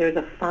thing, there's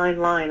a fine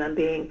line on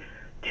being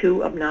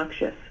too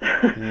obnoxious.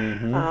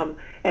 Mm-hmm.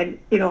 And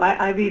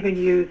I've even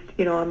used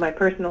on my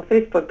personal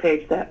Facebook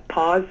page that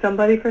pause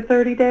somebody for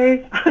 30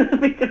 days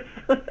because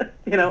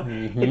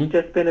mm-hmm. it's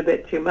just been a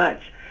bit too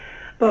much.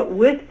 But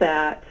with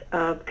that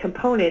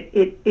component,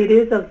 it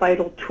is a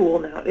vital tool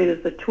now. It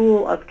is a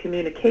tool of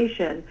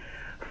communication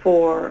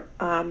for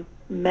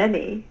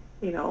many,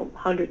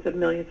 hundreds of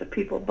millions of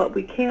people. But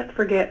we can't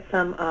forget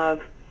some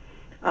of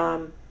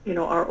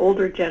our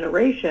older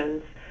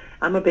generations.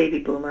 I'm a baby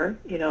boomer.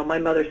 My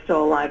mother's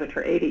still alive in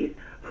her 80s,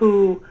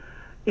 who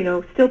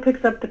still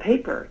picks up the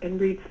paper and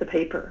reads the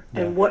paper.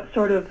 Yeah. And what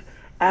sort of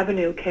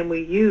avenue can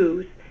we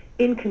use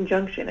in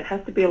conjunction? It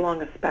has to be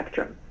along a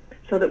spectrum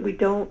so that we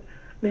don't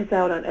miss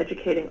out on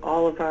educating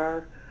all of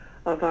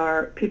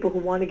our people who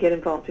want to get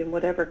involved in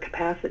whatever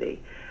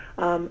capacity.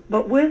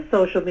 But with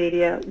social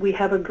media, we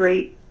have a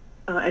great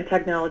and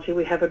technology,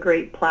 we have a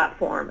great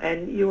platform.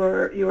 And you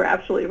are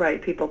absolutely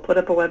right. People put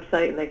up a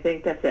website and they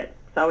think that's it.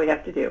 That's all we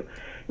have to do.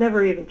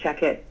 Never even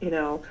check it,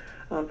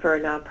 for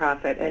a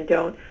nonprofit, and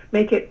don't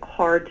make it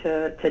hard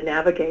to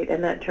navigate,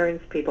 and that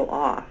turns people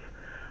off.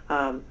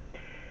 And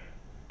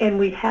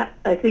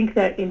I think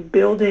that in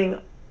building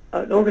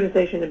an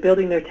organization and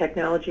building their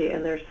technology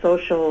and their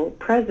social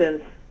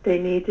presence, they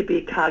need to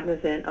be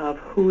cognizant of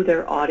who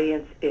their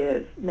audience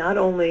is, not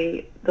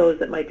only those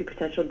that might be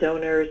potential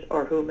donors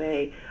or who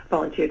may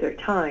volunteer their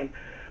time,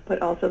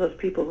 but also those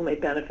people who may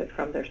benefit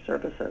from their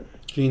services.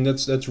 Jean,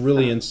 that's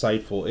really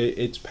insightful.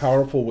 It's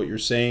powerful what you're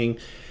saying.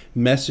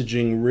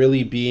 Messaging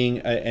really being,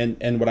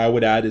 and what I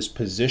would add is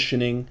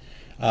positioning,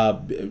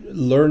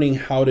 learning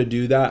how to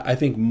do that. I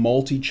think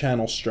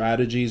multi-channel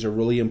strategies are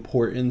really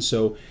important.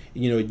 So,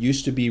 it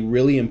used to be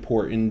really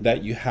important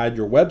that you had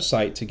your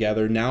website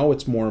together. Now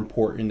it's more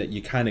important that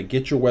you kind of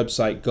get your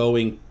website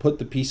going, put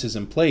the pieces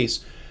in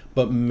place,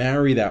 but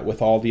marry that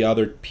with all the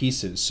other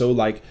pieces. So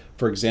like,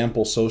 for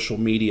example, social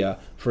media,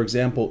 for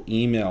example,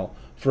 email,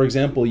 for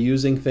example,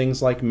 using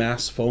things like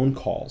mass phone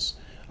calls.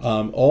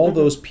 All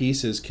those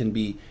pieces can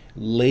be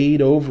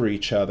laid over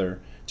each other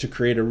to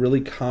create a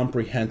really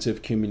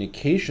comprehensive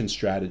communication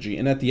strategy.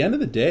 And at the end of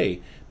the day,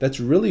 that's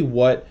really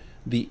what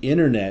the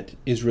internet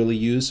is really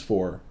used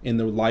for in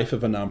the life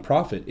of a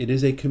nonprofit. It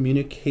is a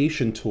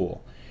communication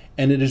tool.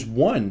 And it is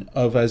one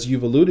of, as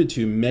you've alluded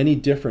to, many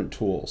different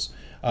tools.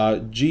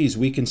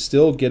 We can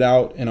still get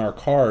out in our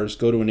cars,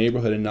 go to a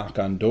neighborhood and knock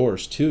on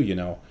doors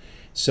too,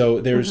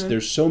 So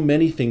there's so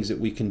many things that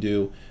we can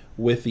do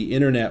with the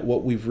internet.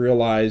 What we've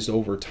realized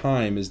over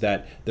time is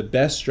that the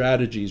best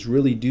strategies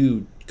really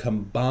do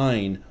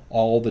combine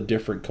all the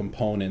different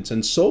components.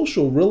 And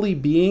social really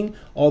being,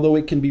 although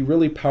it can be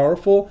really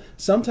powerful,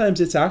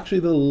 sometimes it's actually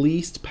the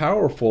least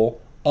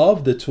powerful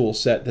of the tool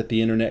set that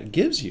the internet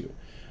gives you.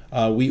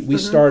 I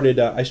started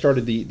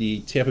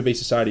the Tampa Bay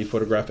Society of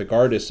Photographic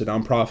Artists, a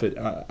nonprofit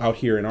out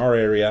here in our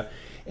area,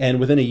 and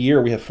within a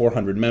year we have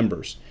 400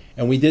 members.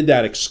 And we did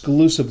that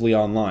exclusively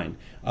online.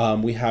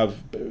 We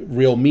have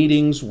real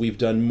meetings. We've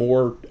done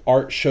more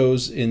art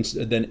shows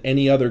than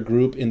any other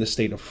group in the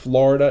state of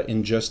Florida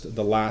in just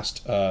the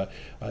last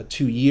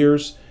 2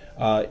 years.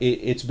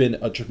 It's been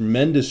a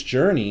tremendous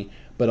journey,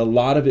 but a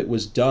lot of it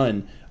was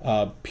done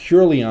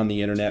purely on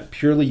the internet,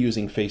 purely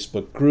using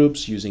Facebook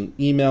groups, using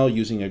email,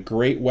 using a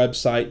great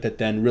website that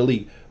then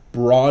really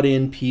brought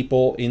in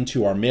people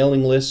into our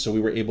mailing list. So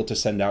we were able to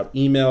send out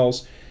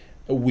emails.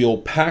 We'll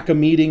pack a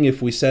meeting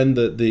if we send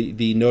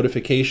the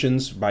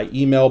notifications by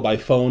email, by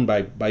phone,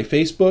 by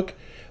Facebook.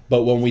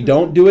 But when we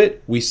don't do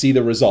it, we see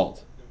the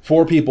result.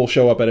 4 people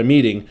show up at a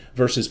meeting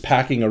versus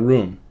packing a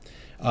room.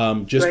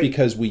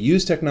 Because we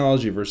use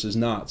technology versus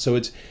not. So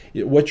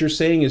what you're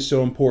saying is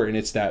so important.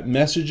 It's that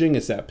messaging,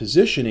 it's that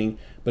positioning,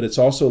 but it's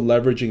also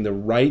leveraging the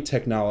right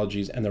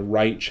technologies and the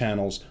right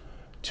channels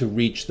to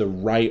reach the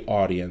right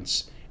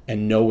audience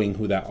and knowing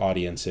who that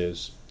audience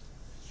is.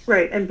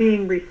 Right, and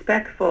being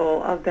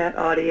respectful of that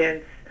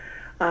audience,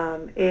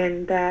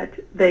 in that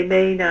they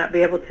may not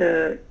be able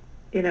to,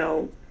 you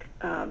know,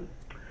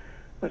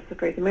 what's the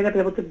phrase? They may not be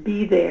able to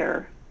be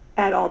there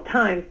at all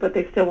times, but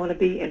they still want to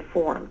be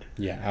informed.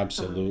 Yeah,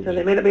 absolutely. So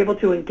they may not be able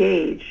to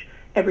engage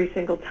every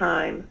single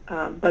time,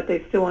 but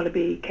they still want to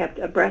be kept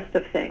abreast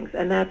of things.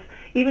 And that's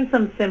even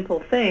some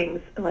simple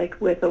things, like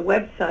with a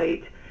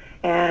website,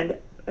 and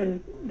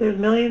there's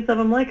millions of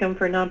them like them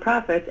for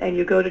nonprofits, and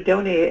you go to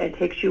donate and it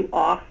takes you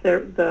off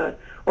the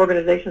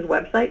organization's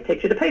website,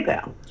 takes you to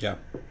PayPal. Yeah.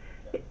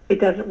 It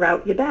doesn't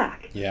route you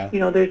back. Yeah. You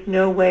know, there's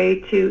no way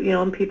to, you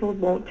know, and people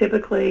won't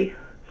typically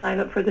sign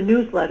up for the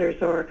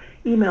newsletters or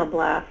email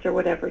blasts or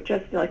whatever,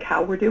 just like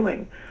how we're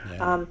doing.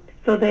 Yeah.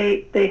 So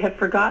they have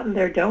forgotten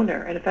their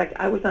donor. And in fact,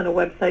 I was on a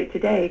website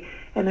today,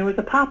 and there was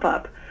a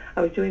pop-up.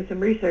 I was doing some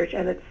research,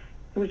 and it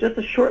was just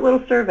a short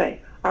little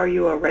survey. Are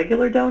you a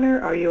regular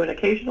donor? Are you an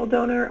occasional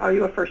donor? Are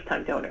you a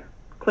first-time donor?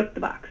 Click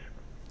the box.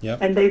 Yep.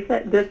 And they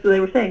said this.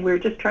 They were saying, we were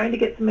just trying to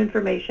get some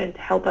information to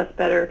help us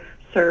better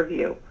serve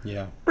you.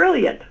 Yeah.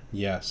 Brilliant.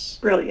 Yes.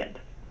 Brilliant.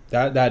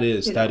 That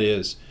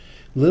is.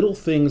 Little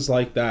things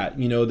like that.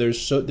 You know,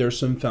 there's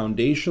some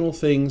foundational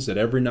things that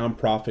every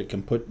nonprofit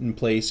can put in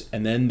place,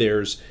 and then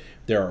there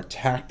are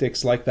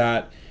tactics like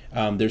that.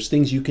 There's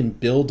things you can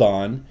build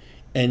on.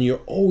 And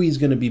you're always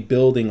going to be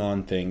building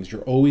on things.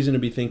 You're always going to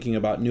be thinking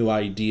about new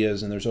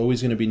ideas, and there's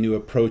always going to be new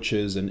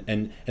approaches and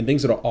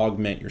things that will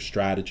augment your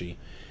strategy.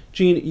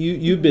 Jean,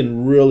 you've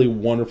been really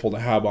wonderful to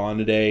have on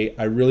today.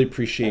 I really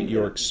appreciate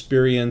your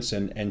experience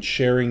and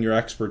sharing your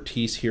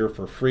expertise here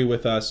for free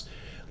with us.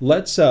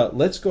 Let's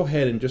go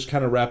ahead and just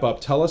kind of wrap up.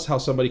 Tell us how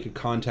somebody could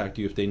contact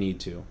you if they need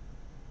to.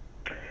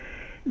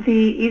 The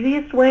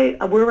easiest way,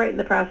 we're right in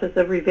the process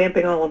of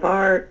revamping all of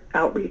our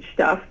outreach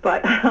stuff,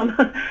 but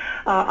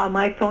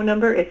my phone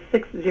number is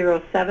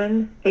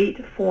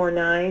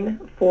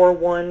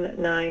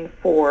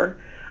 607-849-4194,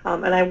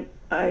 and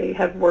I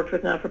have worked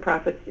with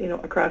not-for-profits, you know,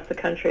 across the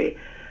country.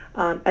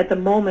 At the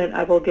moment,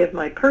 I will give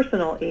my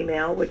personal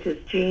email, which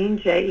is Jean,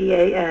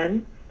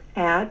 Jean,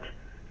 at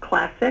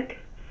classic,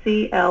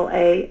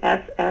 CLASSIC,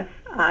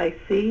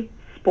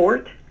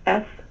 sport,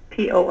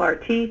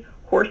 SPORT,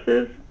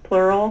 horses,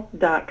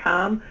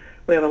 plural.com.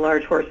 We have a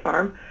large horse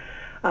farm.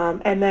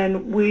 And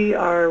then we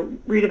are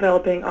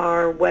redeveloping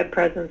our web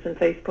presence and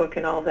Facebook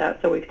and all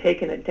that, so we've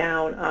taken it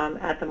down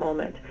at the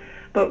moment.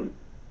 But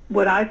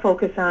what I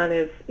focus on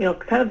is, you know,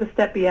 kind of the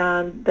step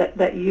beyond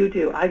that you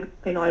do. I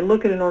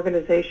look at an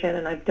organization,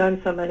 and I've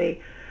done so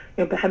many,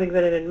 you know, having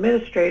been an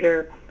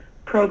administrator,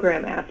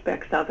 program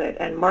aspects of it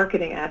and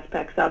marketing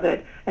aspects of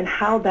it, and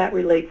how that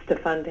relates to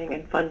funding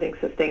and funding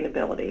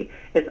sustainability,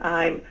 is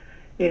I'm,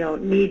 you know,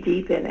 knee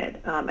deep in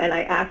it, and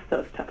I ask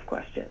those tough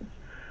questions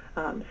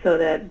so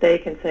that they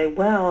can say,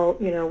 well,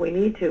 you know, we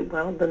need to.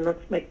 Well, then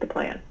let's make the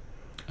plan.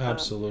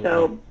 Absolutely.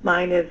 So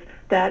mine is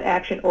that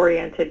action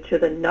oriented to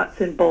the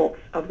nuts and bolts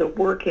of the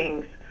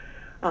workings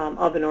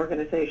of an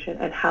organization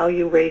and how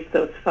you raise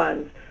those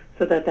funds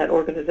so that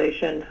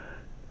organization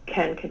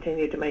can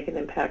continue to make an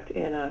impact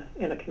in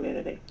a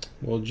community.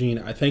 Well, Jean,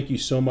 I thank you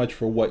so much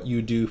for what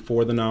you do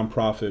for the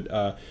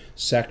nonprofit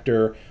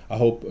sector.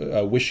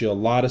 I wish you a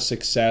lot of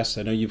success.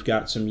 I know you've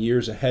got some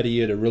years ahead of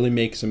you to really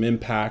make some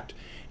impact,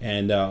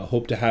 and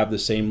hope to have the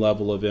same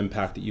level of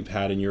impact that you've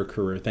had in your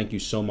career. Thank you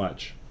so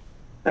much.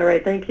 All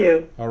right, thank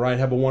you. All right,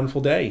 have a wonderful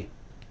day.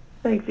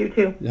 Thanks, you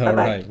too. All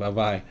Bye-bye. right,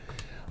 bye-bye.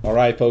 All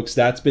right, folks,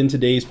 that's been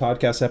today's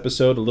podcast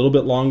episode. A little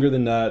bit longer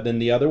than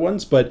the other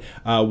ones, but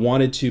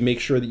wanted to make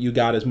sure that you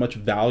got as much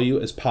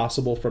value as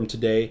possible from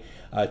today.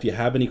 If you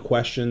have any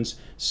questions,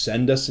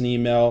 send us an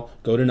email.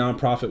 Go to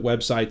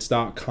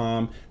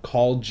nonprofitwebsites.com.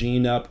 Call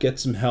Jean up. Get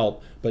some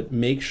help. But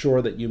make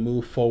sure that you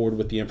move forward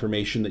with the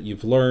information that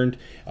you've learned.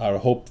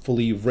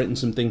 Hopefully you've written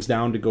some things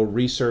down to go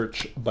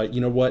research. But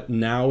you know what?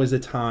 Now is the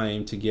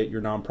time to get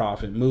your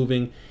nonprofit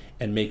moving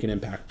and make an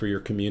impact for your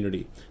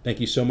community. Thank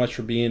you so much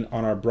for being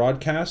on our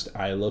broadcast.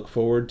 I look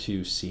forward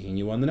to seeing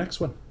you on the next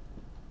one.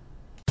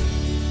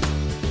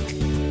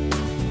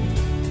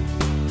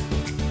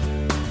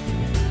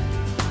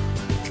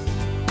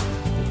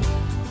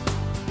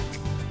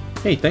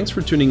 Hey, thanks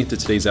for tuning into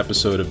today's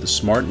episode of the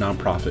Smart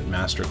Nonprofit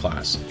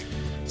Masterclass.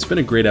 It's been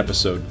a great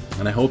episode,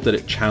 and I hope that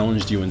it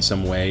challenged you in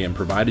some way and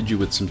provided you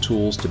with some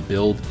tools to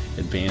build,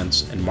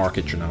 advance, and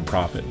market your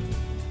nonprofit.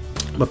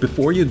 But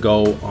before you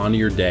go on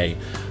your day,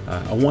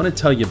 I want to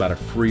tell you about a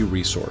free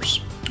resource.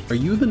 Are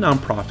you the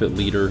nonprofit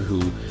leader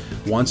who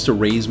wants to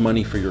raise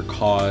money for your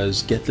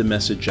cause, get the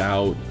message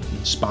out,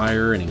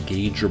 inspire and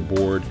engage your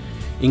board,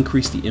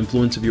 increase the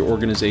influence of your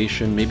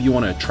organization? Maybe you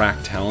want to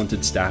attract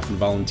talented staff and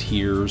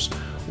volunteers,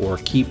 or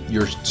keep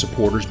your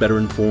supporters better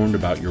informed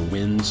about your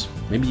wins.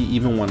 Maybe you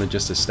even want to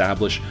just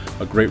establish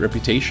a great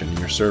reputation in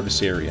your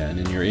service area and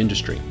in your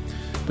industry.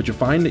 But you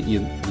find that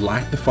you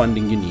lack the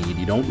funding you need,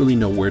 you don't really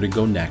know where to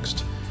go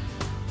next.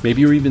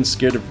 Maybe you're even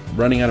scared of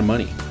running out of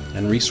money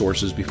and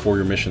resources before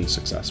your mission is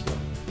successful.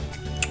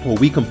 Well,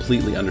 we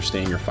completely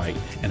understand your fight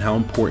and how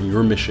important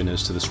your mission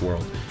is to this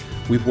world.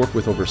 We've worked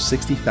with over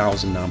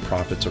 60,000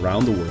 nonprofits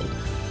around the world,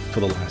 for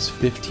the last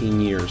 15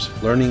 years,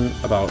 learning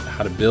about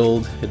how to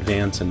build,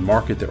 advance, and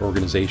market their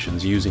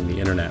organizations using the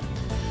internet.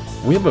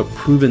 We have a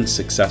proven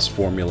success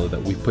formula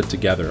that we've put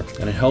together,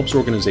 and it helps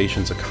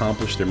organizations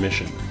accomplish their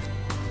mission,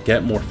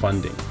 get more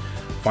funding,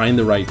 find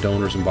the right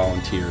donors and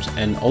volunteers,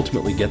 and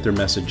ultimately get their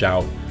message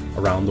out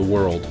around the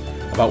world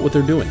about what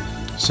they're doing.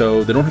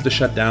 So they don't have to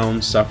shut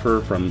down,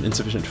 suffer from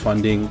insufficient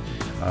funding,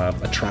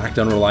 attract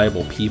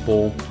unreliable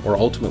people, or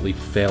ultimately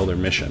fail their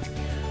mission.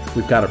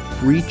 We've got a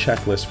free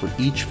checklist for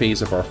each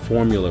phase of our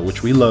formula,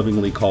 which we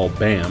lovingly call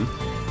BAM,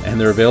 and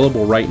they're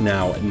available right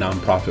now at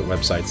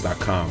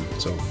nonprofitwebsites.com.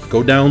 So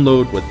go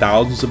download what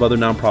thousands of other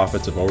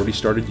nonprofits have already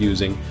started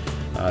using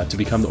to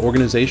become the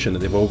organization that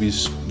they've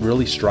always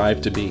really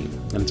strived to be.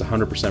 And it's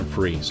 100%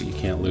 free, so you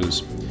can't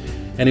lose.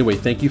 Anyway,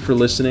 thank you for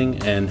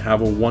listening and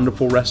have a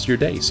wonderful rest of your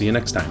day. See you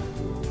next time.